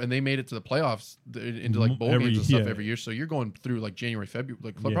through, summer. and they made it to the playoffs into like bowl Every- games and stuff yeah. every year. So you're going through like January, February,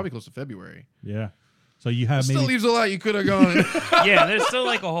 like probably close to February. Yeah. So you have Still maybe. leaves a lot you could have gone. Yeah, there's still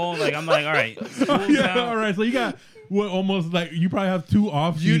like a whole like I'm like, all right, school's Yeah, out. all right. So you got what almost like you probably have 2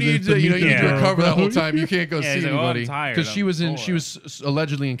 off. You need to, meet you this need to girl, recover that bro. whole time. You can't go Yeah, see he's like, oh, I'm anybody tired. because she I'm was bored. she was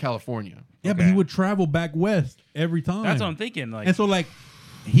allegedly in California. Yeah, but Okay. he would travel back west every time. That's what I'm thinking. Like, And so like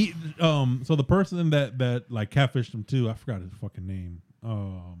he so the person that like catfished him too, I forgot his fucking name.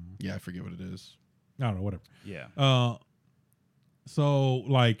 Yeah, I forget what it is. I don't know, whatever. yeah, So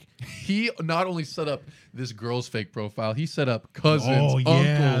like He not only set up this girl's fake profile, he set up cousins, oh yeah,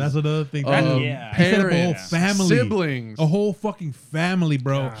 uncles, that's another thing. yeah. He set up a whole parents, family, siblings. a whole fucking family,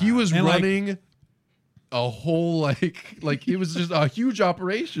 bro. He was And, like, running a whole like it was just a huge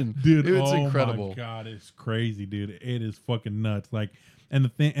operation, dude. It was oh incredible. my god, it's crazy, dude. It is fucking nuts. Like, and the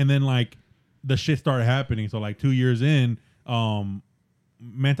thing, and then like the shit started happening. So like 2 years in,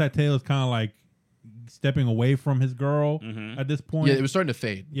 Manti Te'o is kind of like stepping away from his girl at this point. Yeah, it was starting to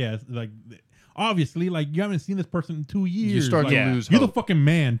fade. Yeah, it's like obviously, like you haven't seen this person in 2 years. You start like, to lose You're the hope. fucking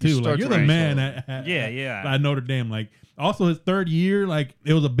man too. start Like you're to the lose man hope. at Notre Dame. Like also his 3rd year, like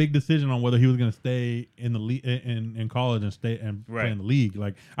it was a big decision on whether he was going to stay in the in college and stay and play in the league.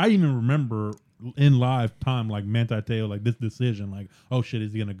 Like I even remember in live time, like Manti Te'o, like this decision, like oh shit,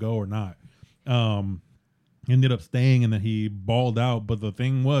 is he going to go or not? Ended up staying and then he balled out. But the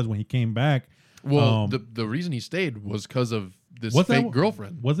thing was when he came back. Well, the reason he stayed was because of this What's fake that?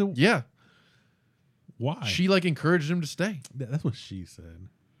 girlfriend. Was it? Yeah, Why? she like encouraged him to stay. That's what she said.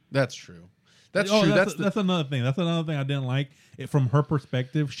 That's true. That's Oh, true. That's another thing. That's another thing I didn't like. From her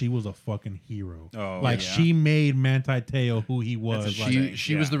perspective, she was a fucking hero. Oh, like yeah. she made Manti Te'o who he was. That's a Like, shame.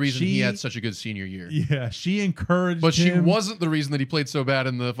 she was the reason She- he had such a good senior year. yeah, she encouraged But she him. wasn't the reason that he played so bad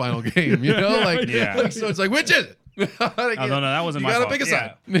in the final game. You know, like Yeah. like, so it's like which is it? Like, Oh, no, that wasn't you my gotta fault. pick a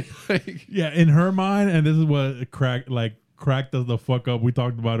side. Like, Yeah, in her mind, and this is what cracked us the fuck up. We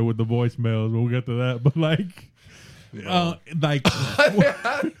talked about it with the voicemails. We'll get to that, but like like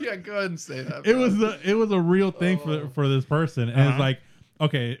yeah, go ahead and say that. it bro. was a real thing for this person, and it's like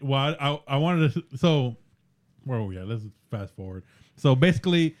okay, well I wanted to. So where were we at? Let's fast forward. So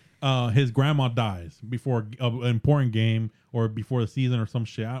basically, his grandma dies before an important game or before the season or some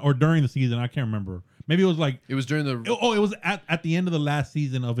shit or during the season. I can't remember. Maybe it was like It was during the. it was at the end of the last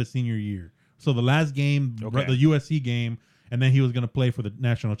season of his senior year. So the last game, the USC game, and then he was going to play for the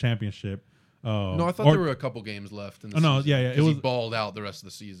national championship. No, I thought there were a couple games left. In the season, it was. He balled out the rest of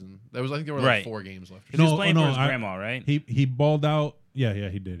the season. I think there were like 4 games left. He was playing for his grandma, right? He balled out. Yeah,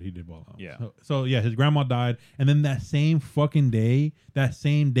 he did. He did ball out. Yeah. So yeah, his grandma died, and then that same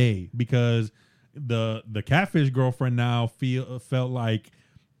day, because the catfish girlfriend now felt like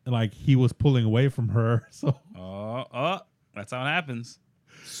he was pulling away from her. So that's how it happens.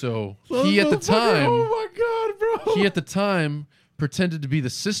 So he at the time. Oh my god, bro! He at the time pretended to be the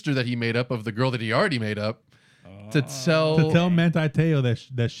sister that he made up of the girl that he already made up to tell Manti Teo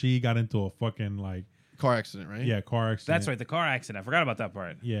that she got into a fucking like car accident, right? Yeah, car accident. That's right, the car accident. I forgot about that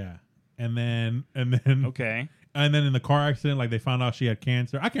part. Yeah, and then okay. And then in the car accident, like they found out she had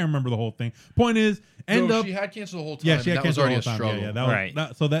cancer. I can't remember the whole thing. Point is, she had cancer the whole time. Yeah, she had that cancer was already the whole time. a struggle. Yeah, that was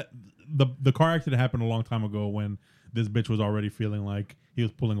right. So that the car accident happened a long time ago when this bitch was already feeling like he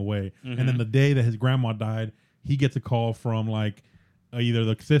was pulling away. Mm-hmm. And then the day that his grandma died, he gets a call from like either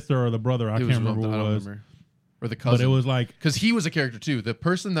the sister or the brother. I can't remember who it was. Or the cousin. But it was like... Because he was a character, too. The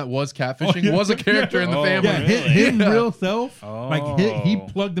person that was catfishing was a character in the family. Yeah, his real self, like he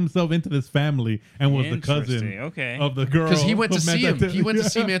plugged himself into this family and was the cousin of the girl. Because he went to see him. He went to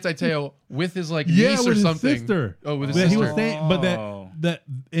see Manti Teo with his like niece or something. His sister. Oh, with his sister. He was saying, but that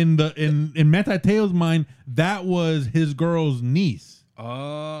in Manti Teo's mind, that was his girl's niece.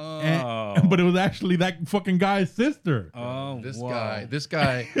 But it was actually that fucking guy's sister. This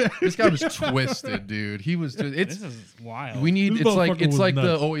guy was twisted, dude. He was. This is wild. It's like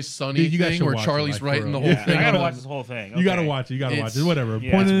the Always Sunny thing where Charlie's writing the whole thing. I gotta watch this whole thing. You gotta watch it. It's whatever.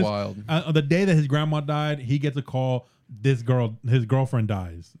 Yeah, Point is, wild. The day that his grandma died, he gets a call. His girlfriend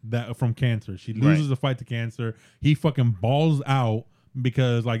dies from cancer. She loses the fight to cancer. He fucking balls out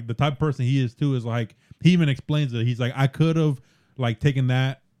because like the type of person he is too is like he even explains it. He's like, I could have like taken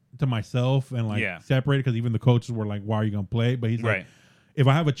that to myself and like separated because even the coaches were like, why are you gonna play? But he's like, if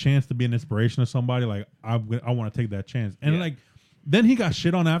I have a chance to be an inspiration to somebody, like I want to take that chance. And like then he got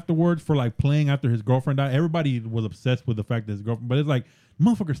shit on afterwards for like playing after his girlfriend died. Everybody was obsessed with the fact that his girlfriend, but it's like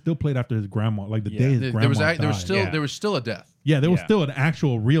motherfucker still played after his grandma. Like the day his grandma died. There was still a death. Yeah, there was still an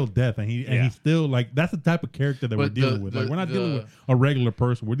actual real death, and he still like that's the type of character that we're dealing with. Like we're not dealing with a regular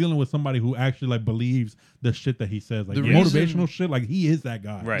person. We're dealing with somebody who actually like believes the shit that he says, like motivational shit. Like he is that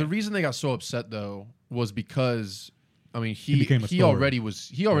guy. Right. The reason they got so upset though was because I mean he already was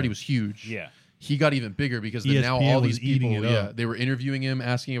huge. Yeah. He got even bigger because then now all these people, they were interviewing him,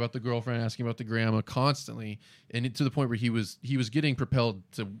 asking about the girlfriend, asking about the grandma constantly, and to the point where he was getting propelled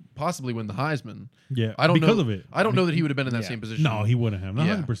to possibly win the Heisman. Yeah, I don't because know of it. I don't know that he would have been in that same position. No, he wouldn't have.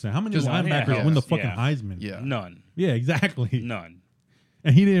 100%. How many linebackers win the fucking Heisman? Yeah, none. Yeah, exactly. None.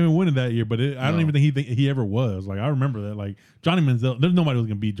 And he didn't even win it that year, but I don't even think he ever was. Like I remember that. Like Johnny Manziel, there's nobody who was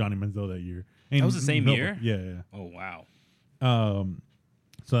gonna beat Johnny Manziel that year. That was the same year. Yeah. Oh wow.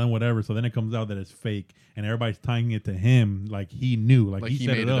 So then whatever. So then it comes out that it's fake, and everybody's tying it to him. Like he knew, like he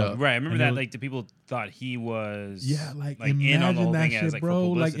set it up. Right. I remember that. Like the people thought he was. Yeah. Like in on the whole that thing shit, as like bro.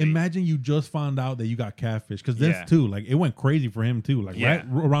 Like imagine you just found out that you got catfish because this too. Like it went crazy for him too. Like right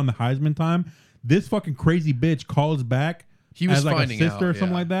around the Heisman time, this fucking crazy bitch calls back. He was as like finding a sister or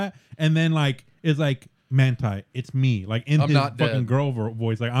something like that, and then like it's like. Manti, it's me. Like in his fucking girl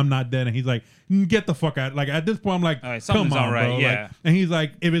voice, like I'm not dead, and he's like, get the fuck out. Like at this point, I'm like, come on, bro. Yeah. Like, and he's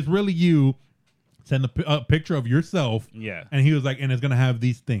like, if it's really you, send a picture of yourself. Yeah. And he was like, and it's gonna have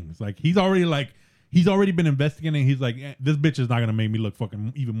these things. Like he's already been investigating. He's like, this bitch is not gonna make me look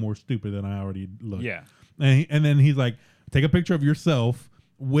fucking even more stupid than I already look. Yeah. And then he's like, take a picture of yourself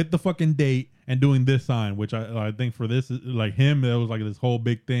with the fucking date and doing this sign, which I think for this like him, there was like this whole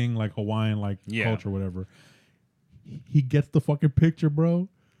big thing, like Hawaiian like culture, whatever. He gets the fucking picture, bro.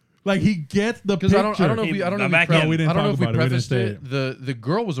 Like he gets the picture. I don't know if we prefaced it. The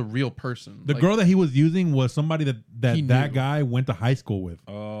girl was a real person. The girl that he was using was somebody that guy went to high school with.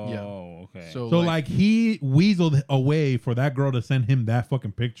 Oh, yeah. Okay. So like he weaseled away for that girl to send him that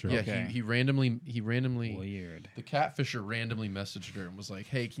fucking picture. Yeah, okay. he randomly weird. The catfisher randomly messaged her and was like,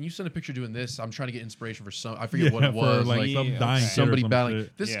 "Hey, can you send a picture doing this? I'm trying to get inspiration for some. I forget what it was. Like some dying somebody battling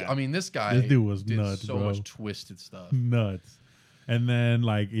shit. this. I mean, this guy. This dude was did nuts, so bro. much twisted stuff. Nuts. And then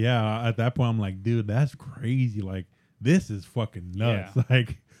like at that point I'm like, dude, that's crazy. Like this is fucking nuts. Yeah.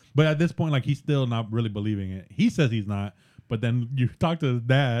 Like, but at this point, like he's still not really believing it. He says he's not. But then you talk to his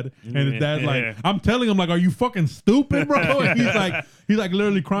dad, and his dad's like, I'm telling him, like, are you fucking stupid, bro? And he's like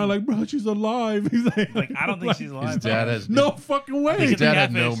literally crying, like, bro, she's alive. He's like I don't think she's alive. His dad has no fucking way. His dad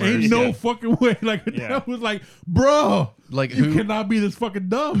had no mercy. Ain't no fucking way. Like, dad was like, bro, Like You cannot be this fucking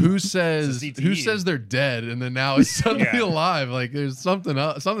dumb. who says CTE. they're dead and then now it's suddenly alive? Like there's something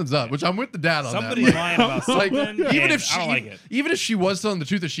up, something's up. Which I'm with the dad on Somebody's that. lying about Like, something. even if I don't like it. even if she was telling the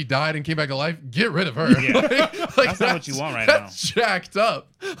truth that she died and came back to life, get rid of her. Yeah. like, That's not what you want right now. That's jacked up.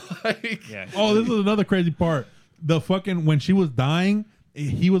 Like, Yeah. Oh, this is another crazy part. The fucking when she was dying,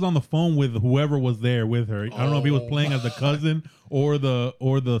 he was on the phone with whoever was there with her. I don't know if he was playing as the cousin or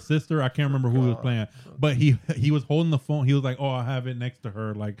the sister. I can't remember who he was playing. But he was holding the phone. He was like, "Oh, I have it next to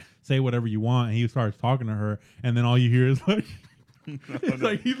her. Like, say whatever you want." And he starts talking to her, and then all you hear is like, it's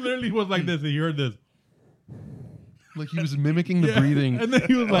like he literally was like this. And you heard this, like he was mimicking the breathing. and then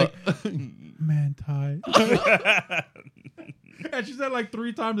he was like, "Man, Ty." And she said like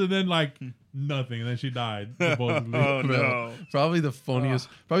 3 times, and then like nothing, and then she died. Supposedly. Oh no. Probably the funniest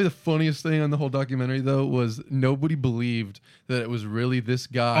thing on the whole documentary though was nobody believed that it was really this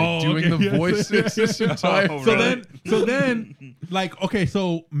guy doing the voices this entire Oh, time. So then, like, okay,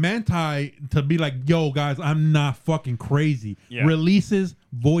 so Manti to be like, "Yo, guys, I'm not fucking crazy," releases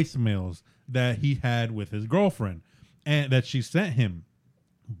voicemails that he had with his girlfriend and that she sent him,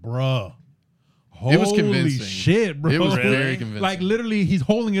 bruh. It was Holy convincing. shit, bro. It was Really? very convincing. Like literally, he's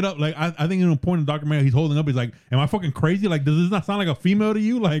holding it up. Like I think in a point in the documentary, he's holding up. He's like, "Am I fucking crazy? Like, does this not sound like a female to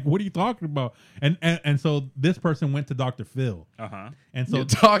you? Like, what are you talking about?" And so this person went to Dr. Phil. And so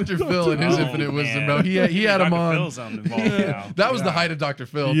Dr. Phil and his infinite wisdom, bro. He had him on. Phil's involved now. That was the height of Dr.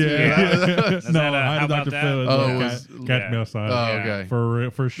 Phil. Yeah, too. no, how I about Dr. that? Phil is Oh, like, it was- catch me outside. Oh, okay.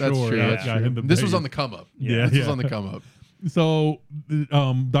 For sure. That's true. That That's got true. him the This was biggest. on the come up. Yeah, This was yeah. on the come up. So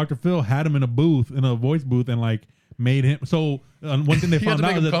Dr. Phil had him in a booth, in a voice booth, and like made him. So one thing they He had found to out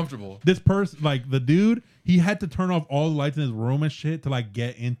make is him that comfortable. this person, like the dude, he had to turn off all the lights in his room and shit to like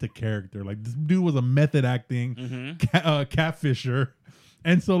get into character. Like this dude was a method acting catfisher,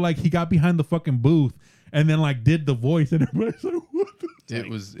 and so like he got behind the fucking booth and then like did the voice, and everybody's like, "What the?" It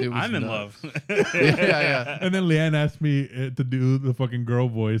was. I'm in nuts. love. Yeah. And then Leanne asked me to do the fucking girl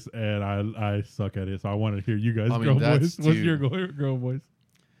voice, and I suck at it. So I want to hear you guys' I mean, girl that's- voice. What's dude. your girl voice?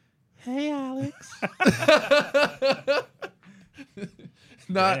 Hey, Alex.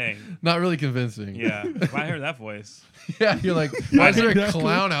 Dang. not really convincing. Yeah. If I heard that voice. Yeah, you're like, why is there a Exactly.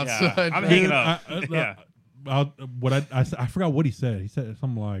 clown Yeah. outside? I'm hanging up. Yeah. I forgot what he said. He said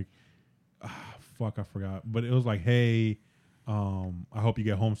something like, fuck, I forgot. But it was like, hey, I hope you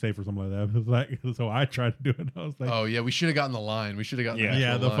get home safe or something like that. It was like, so I tried to do it. I was like, Oh yeah, we should have gotten the line. We should have gotten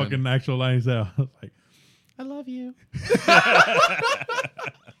Yeah. the the line. fucking actual line he said. I was like, I love you.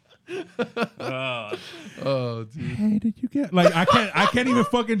 Oh, dude. Hey, did you get like I can't even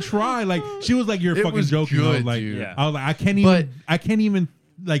fucking try. Like she was like, you're It fucking was joking. I was good, like, dude. Yeah. I was like, I can't even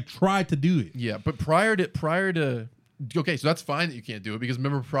like try to do it. Yeah, but prior to okay, so that's fine that you can't do it because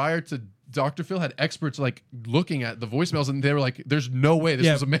remember prior to Dr. Phil had experts like looking at the voicemails and they were like, "There's no way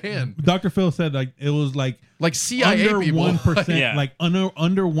this was a man." Dr. Phil said like it was like CIA under people. 1%, Yeah. like under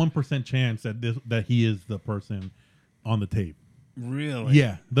 1% chance that he is the person on the tape. Really?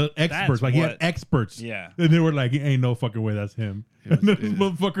 Yeah, the experts, That's like he had what- experts. Yeah. And they were like, ain't no fucking way that's him. It was- And then this it-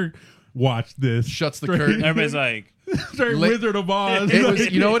 motherfucker watched this. Shuts the straight- curtain. Everybody's like, straight Lit- Wizard of Oz. It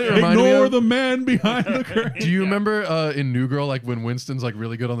was- you know what it reminded me Ignore of? the man behind the curtain. Do you remember in New Girl, like when Winston's like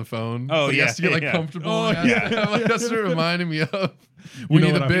really good on the phone? Oh, but he yeah, has to get like yeah. comfortable. Oh, and yeah, like, that's what it reminded me of. You Winnie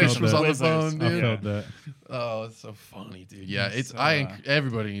know the what, I Bitch felt was that. on the Twizzlers. phone, I dude. felt that. Oh, it's so funny, dude. Yeah, it's So,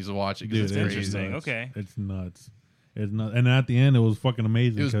 everybody needs to watch it because Dude, it's it's crazy. interesting. nuts. Okay. It's nuts. It's nuts. And at the end, it was fucking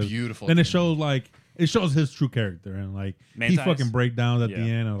amazing. It was 'cause beautiful, Then it dude. shows like it shows his true character and like he Mantis. fucking breakdowns at the Yeah.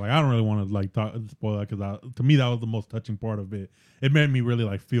 end. And like I don't really want to like spoil that because to me that was the most touching part of it. It made me really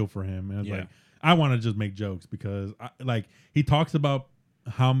like feel for him. And I was Yeah. like, I want to just make jokes because like he talks about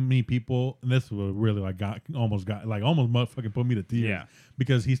how many people. And this was really like almost motherfucking put me to tears. Yeah.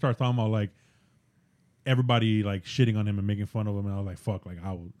 Because he starts talking about like everybody like shitting on him and making fun of him, and I was like, "Fuck!" Like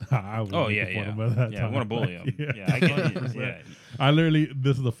I was. oh making yeah, fun yeah, of him at that yeah. I time. want to bully Like, him. Yeah, I get it. Yeah, I literally,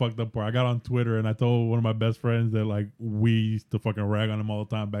 this is the fucked up part. I got on Twitter and I told one of my best friends that like we used to fucking rag on him all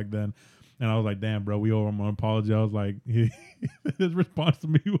the time back then, and I was like, "Damn, bro, we owe him an apology." I was like, his response to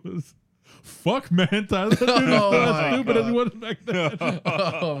me was, "Fuck, man, Tyler, that dude is still my as stupid God. as he was back then."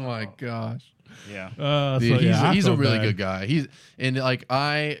 Oh my gosh. yeah. Dude, so, yeah, I he's a felt really bad. good guy.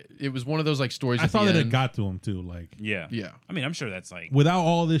 It was one of those like stories. I at saw the that it end. got to him too. Like, Yeah. Yeah. I mean, I'm sure that's like. without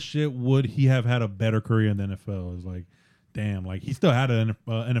all this shit, would he have had a better career in the NFL? It's like, damn, like he still had an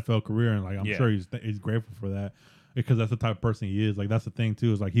NFL career, and like I'm Yeah. sure he's grateful for that because that's the type of person he is. Like that's the thing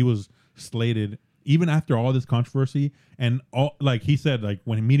too, is like he was slated even after all this controversy and all, like he said, like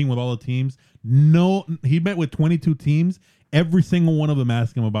when meeting with all the teams, he met with 22 teams. Every single one of them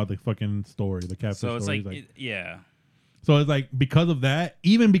asked him about the fucking story, the catfish So it's story. like, He's yeah. So it's like because of that,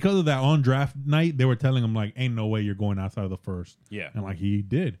 even because of that on draft night, they were telling him like, "Ain't no way you're going outside of the first." Yeah. And like he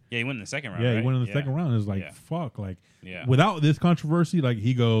did. Yeah, he went in the second round. Yeah, right? he went in the second round. It's like fuck, like without this controversy, like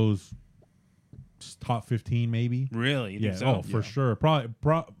he goes top 15 maybe. Really? You think so? Oh, for sure. Probably.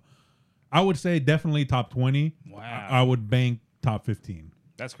 I would say definitely top 20. Wow. I would bank top 15.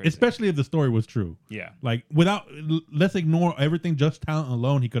 That's crazy. Especially if the story was true. Yeah. Like let's ignore everything, just talent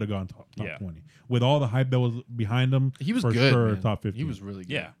alone, he could have gone top 20. With all the hype that was behind him, he was for good, sure, man. top 15. He was really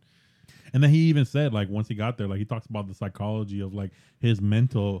good. Yeah. And then he even said, like, once he got there, like, he talks about the psychology of, like, his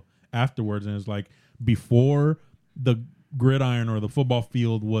mental afterwards. And it's like, before the gridiron or the football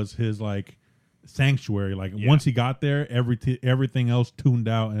field was his, like, sanctuary. Like, once he got there, everything else tuned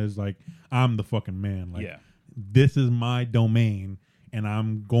out. And it's like, I'm the fucking man. Like, this is my domain. And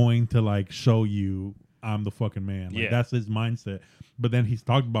I'm going to, like, show you I'm the fucking man. Like, that's his mindset. But then he's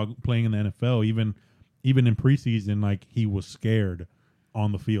talked about playing in the NFL, even in preseason, like, he was scared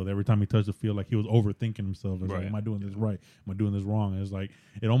on the field. Every time he touched the field, like, he was overthinking himself. It's like, am I doing this right? Am I doing this wrong? And it's like,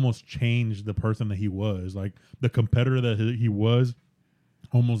 it almost changed the person that he was. Like, the competitor that he was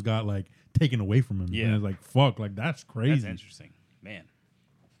almost got, like, taken away from him. Yeah. And it's like, fuck, like, that's crazy. That's interesting. Man.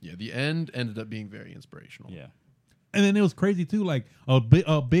 Yeah, the end ended up being very inspirational. Yeah. And then it was crazy, too. Like,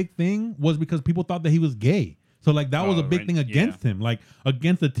 a big thing was because people thought that he was gay. So, like, that was a big thing against him, like,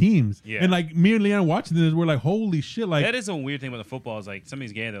 against the teams. Yeah. And, like, me and Leanne watching this, we're like, holy shit. Like, that is a weird thing about the football is, like,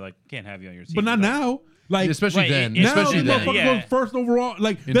 somebody's gay, they're like, can't have you on your team. but not now. Like, especially then. Now, Especially the then. motherfucker goes first overall.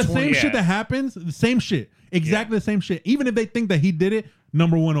 Like, the same shit that happens, the same shit. Exactly the same shit. Even if they think that he did it,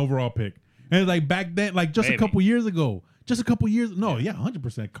 number 1 overall pick. And it's like back then, like, just a couple years ago. Just a couple years. No,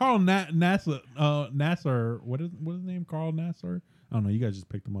 100%. Carl Nassar. What is his name? Carl Nassar? I don't know. You guys just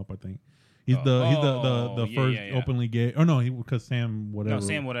picked him up, I think. He's the first openly gay. Oh no, because Sam whatever. No,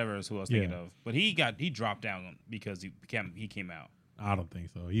 Sam whatever is who I was thinking of. But he dropped down because he came out. I don't think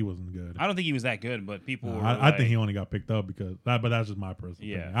so. He wasn't good. I don't think he was that good, but people were I think he only got picked up because but that's just my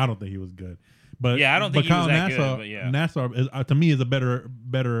personal opinion. I don't think he was good. But I don't think he was that good. But Nassar is, to me is a better.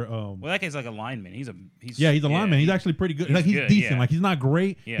 Well, that guy's like a lineman. He's a lineman. He's actually pretty good. He's good, decent. Like, he's not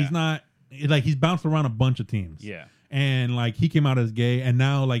great. He's not like, he's bounced around a bunch of teams. Yeah. And like, he came out as gay, and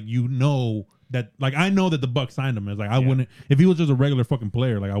now like, you know that, like, I know that the Bucs signed him. It's like, I wouldn't, if he was just a regular fucking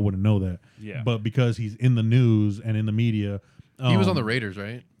player, like, I wouldn't know that. Yeah. But because he's in the news and in the media, he was on the Raiders,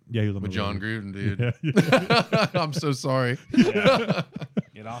 right? Yeah, he was on with the John Raiders. Gruden, dude. Yeah. I'm so sorry.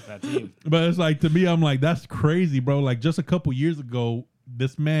 Get off that team. But it's like, to me, I'm like, that's crazy, bro. Like, just a couple years ago,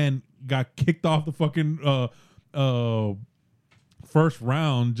 this man got kicked off the fucking first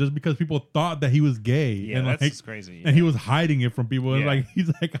round just because people thought that he was gay. Yeah, and that's like, just crazy. And he was hiding it from people. And Yeah. like,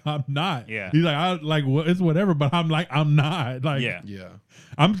 he's like, I'm not. Yeah. He's like, it's whatever, but I'm like, I'm not. Like, Yeah.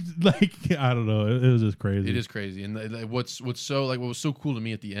 I'm like, I don't know. It was just crazy. It is crazy. And what was so cool to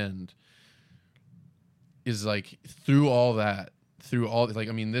me at the end is, like, through all that, like,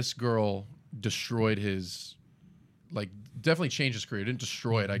 I mean, this girl destroyed his, like, definitely changed his career. Didn't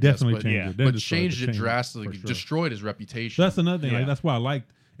destroy it, I guess, but changed it drastically. Sure. Destroyed his reputation. So that's another thing. Like, that's what I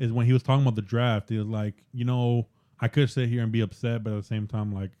liked is when he was talking about the draft. He was like, you know, I could sit here and be upset, but at the same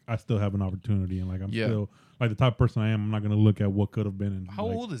time, like, I still have an opportunity, and like, I'm still like the type of person I am. I'm not going to look at what could have been. And, How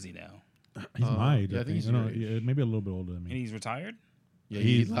like, old is he now? He's my age. I think he's maybe a little bit older than me. And he's retired?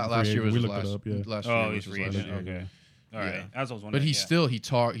 Yeah, last year was we his looked it up, yeah. last year. Oh, he's free agent. Okay. All right. Yeah. As I was wondering. But he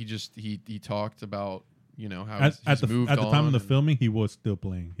talked. He talked about, you know, how at he's the moved on. time of the filming, he was still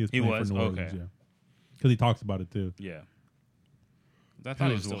playing. He was for New Orleans, okay. yeah. Because he talks about it too. Yeah. I thought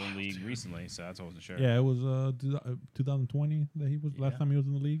he was still in the league recently, so that's why I wasn't sure. Yeah, it was 2020 that he was last time he was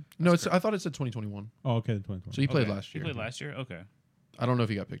in the league. No, I thought it said 2021. Oh, okay, 2020. So he played last year. He played last year? Okay. I don't know if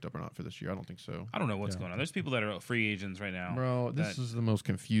he got picked up or not for this year. I don't think so. I don't know what's going on. There's people that are free agents right now. Bro, this is the most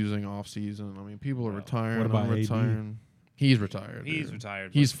confusing offseason. I mean, people are retiring. What about retiring? He's retired. He's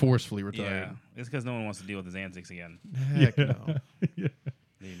retired. He's forcefully retired. Yeah. It's because no one wants to deal with his antics again. Heck no. Yeah.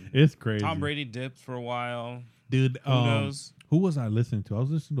 It's crazy. Tom Brady dipped for a while. Dude, Who knows? Who was I listening to? I was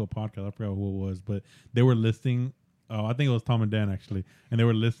listening to a podcast. I forgot who it was, but they were listing. I think it was Tom and Dan actually, and they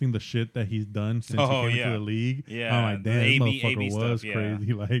were listing the shit that he's done since he came into the league. Yeah, I'm like, damn, this motherfucker was stuff,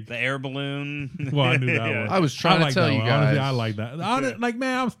 crazy. Like the air balloon. Well, I knew that one. I was trying to tell you guys. Honestly, I like that. Like,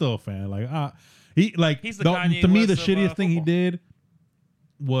 man, I'm still a fan. Like, he's the Kanye to me, the West shittiest of thing he football. did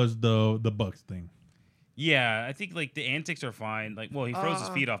was the Bucks thing. Yeah, I think like the antics are fine. Like, well, he froze his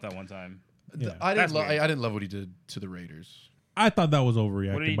feet off that one time. Yeah. I didn't love what he did to the Raiders. I thought that was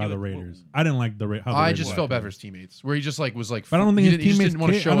overreacted by the Raiders. I didn't like how the I Raiders just felt bad for his teammates, where he just like was like. But I don't think his teammates didn't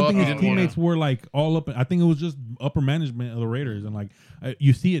want to show up. I don't think his teammates were like all up. I think it was just upper management of the Raiders, and like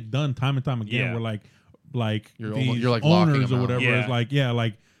you see it done time and time again. Yeah. Where like like You're these like locking owners them or out. whatever Yeah. is like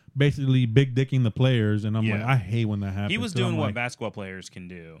like basically big dicking the players, and I'm like, I hate when that happens. He was 'cause doing I'm what like, basketball players can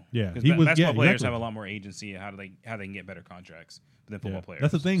do. Yeah, because he was- basketball yeah, players exactly. have a lot more agency how they can get better contracts than football players.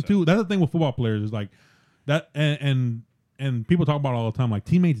 That's the thing so. too. That's the thing with football players is like that, and people talk about it all the time. Like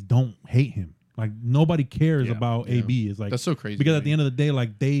teammates don't hate him. Like nobody cares about AB. It's like That's so crazy. because to at the me. end of the day, like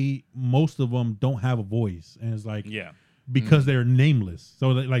most of them don't have a voice, and it's like Yeah. because they're nameless. So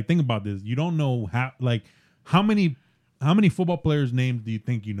like think about this. You don't know how many football players' names do you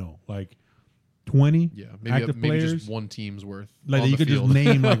think you know? Like 20 active maybe players. just one team's worth. Like on you the could field. just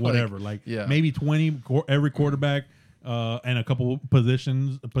name like Like, whatever, like yeah. maybe 20 every quarterback, and a couple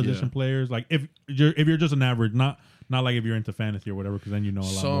position Yeah. players. Like if you're just an average, not like if you're into fantasy or whatever, because then you know a lot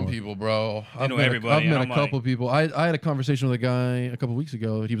Some more. people, bro. I know everybody, I've and met I'm a couple like- people. I had a conversation with a guy a couple weeks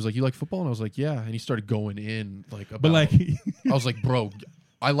ago. He was like, "You like football?" And I was like, "Yeah." And he started going in like about. But like, I was like, "Bro,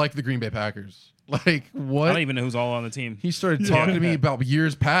 I like the Green Bay Packers." Like I what? don't even know who's all on the team. He started talking to me about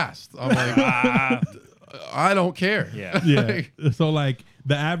years past. I'm like, I don't care. Yeah. yeah. So like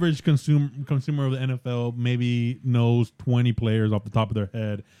the average consumer of the NFL maybe knows 20 players off the top of their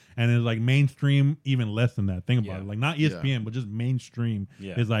head, and is like mainstream even less than that. Think about it. Like not ESPN, but just mainstream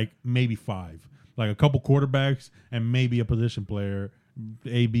is like maybe 5. Like a couple quarterbacks and maybe a position player.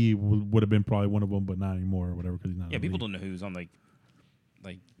 AB would have been probably one of them, but not anymore or whatever because he's not. Yeah, in the people league. don't know who's on like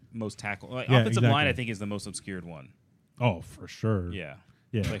most tackle. Like, Yeah, offensive line, exactly. I think, is the most obscured one. Oh, for sure. Yeah.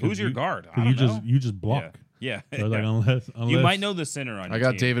 Yeah. Like, who's your guard? I 'cause don't know. you just block. Yeah. So like Yeah. unless You might know the center on your I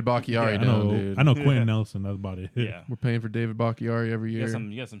got team. David Bakhtiari Yeah. down, dude. I know Quentin Nelson. That's about it. Yeah. We're paying for David Bakhtiari every You year.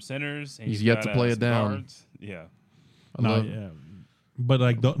 got some centers. And He's you yet got, to play it some down. guards. Yeah. I No, love- yeah. But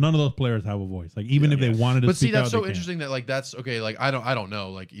like none of those players have a voice. Like even if they wanted to, But see, speak that's out, so they can't. interesting that like that's okay. Like I don't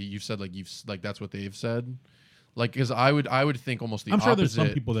know. Like you've said like that's what they've said. Like because I would think almost the I'm opposite. sure there's some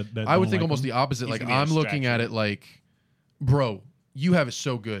people that I would don't think like almost him. the opposite. He's Like gonna be a I'm looking at distraction. it like, bro, you have it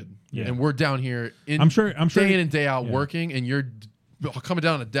so good, Yeah. and we're down here. I'm sure day in and day out yeah. working, and you're coming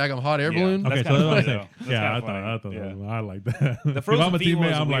down a daggum hot air Yeah. balloon. That's Okay, so kinda that's what I funny, said. though. That's Yeah, kinda I thought funny. I like that. The frozen if I'm a feet was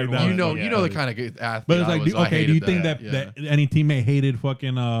teammate, a I'm weird like one. that. You know, Yeah. you know the kind of athlete. But it's I like, was. I okay, do you hated think yeah. that any teammate hated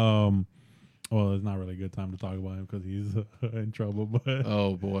fucking well, it's not really a good time to talk about him because he's in trouble. But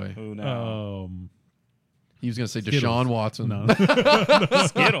Oh boy, Who now? he was gonna say Skittles. Deshaun Watson. no,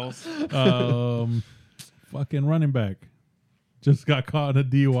 Skittles. fucking running back just got caught in a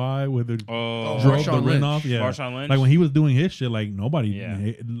DUI with a Oh, drove the Marshawn rim Lynch. off. Yeah, Marshawn Lynch? like when he was doing his shit, like nobody Yeah. I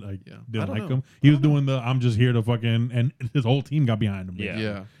didn't don't like know. him. He was doing the I'm just here to fucking, and his whole team got behind him. Yeah.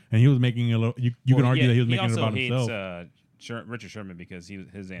 Yeah. and he was making a little. You can argue that he was making it also about hates, himself. Richard Sherman because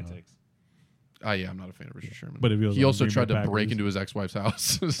his antics. Yeah, I'm not a fan of Richard Sherman. But if he was he on also Green tried Bay to break Packers- into his ex-wife's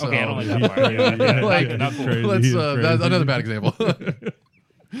house. So, Okay, I don't like that he's part. Yeah, crazy. yeah, Like, not cool. crazy. let's. He is That's crazy. another bad example.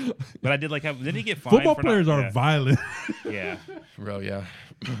 But I did like how didn't he get fined? Football for players not, are violent. Yeah. Bro, yeah.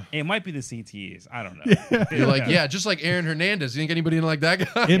 It might be the CTEs. I don't know. You're like, yeah, just like Aaron Hernandez. You think anybody like that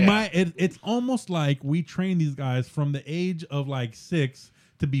guy? It's almost like we train these guys from the age of like 6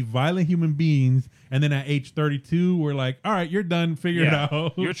 to be violent human beings, and then at age 32, we're like, all right, you're done. Figure it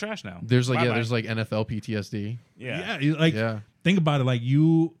out. You're trash now. There's like Bye-bye. there's like NFL PTSD. Yeah. Think about it. Like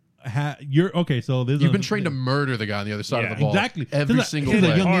you're okay. So this You've been trained to murder the guy on the other side of Yeah. the ball. exactly Every Since single since a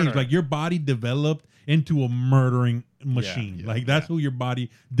play. young age, Harder. like your body developed into a murdering machine. Yeah. Like that's who your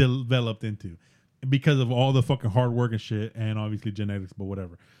body developed into because of all the fucking hard work and shit, and obviously genetics, but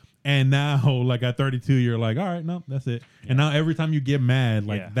whatever. And now, like at 32, you're like, all right, no, that's it. And now every time you get mad,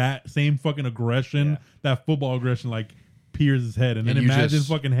 like that same fucking aggression, that football aggression, like pierces his head, and then you imagine just-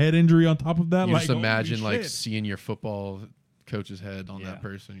 fucking head injury on top of that. You like, just imagine holy like shit. seeing your football coach's head on that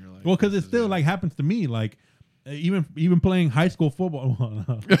person. You're like, Well, because this it still is like happens to me, like even playing high school football.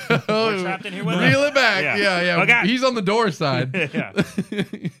 We're trapped in here with Reel him. it back. Yeah. Yeah. Okay. He's on the door side. Yeah.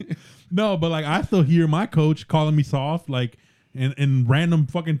 No, but like I still hear my coach calling me soft, like in random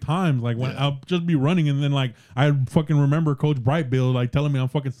fucking times, like when I'll just be running, and then like I fucking remember Coach Brightbill like telling me I'm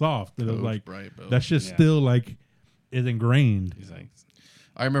fucking soft. And it was Coach like Brightbill. that shit Yeah. still like is ingrained. He's like,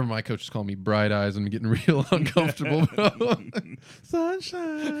 I remember my coach just calling me bright eyes and getting real uncomfortable. Bro.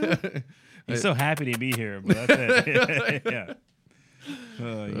 Sunshine. he's so happy to be here, but that's it. Yeah. Yeah.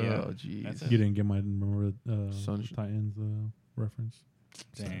 Oh, jeez. That's You didn't get my remember Sunshine. Titans reference.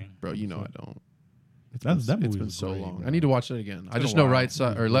 Dang. Bro, you know I don't. That movie It's been was so great, long. bro. I need to watch that again. I been just a know while. right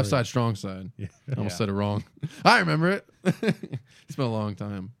side or left side, strong side. Yeah. I almost Yeah. said it wrong. I remember it. It's been a long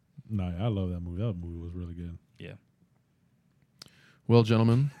time. No, I love that movie. That movie was really good. Yeah. Well,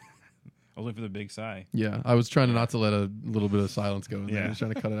 gentlemen. I was looking for the big sigh. Yeah, I was trying not to let a little bit of silence go in there. Yeah. I was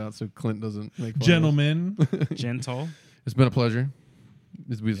trying to cut it out so Clint doesn't make fun of us. Gentlemen, Gentle. It's been a pleasure.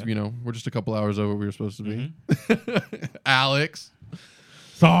 You know, we're just a couple hours over where we were supposed to be. Alex.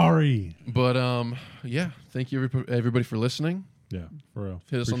 Sorry. But yeah, thank you everybody for listening. Yeah, for real.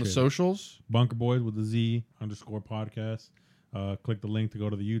 Hit us on the socials. Bunker Boys with the Z _podcast. Click the link to go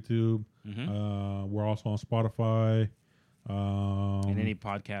to the YouTube. We're also on Spotify. In any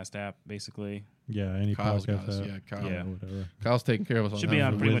podcast app, basically. Yeah, any Kyle's podcast got us. app. Yeah, Kyle. Yeah. Whatever. Kyle's taking care of us. Should on be that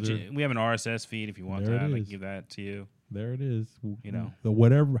on one. pretty much. Wizard. We have an RSS feed if you want There that. it I is. can give that to you. There it is. You know. The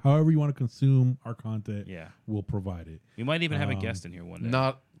whatever, however you want to consume our content, Yeah. we'll provide it. We might even have a guest in here one day.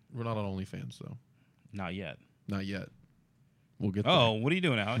 We're not on OnlyFans though. Not yet. Not yet. We'll get there. Oh, what are you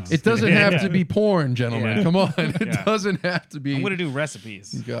doing, Alex? It doesn't have to be porn, gentlemen. Yeah. Come on. It Yeah. doesn't have to be. I'm going to do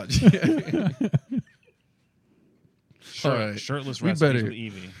recipes. Gotcha. All right. Shirtless We recipes better- with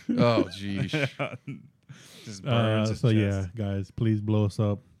Evie. Oh, geez. Just burns his So chest. yeah, guys, please blow us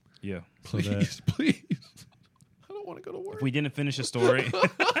up. Yeah. So that Please, please. I don't want to go to work. If we didn't finish a story,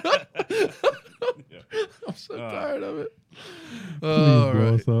 I'm so tired of it. please All blow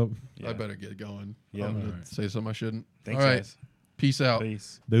right. us up. yeah. I better get going. Yeah. I'm going All right. to say something I shouldn't. Thanks, All right. guys. Peace out.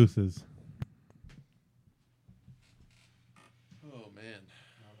 Peace. Deuces.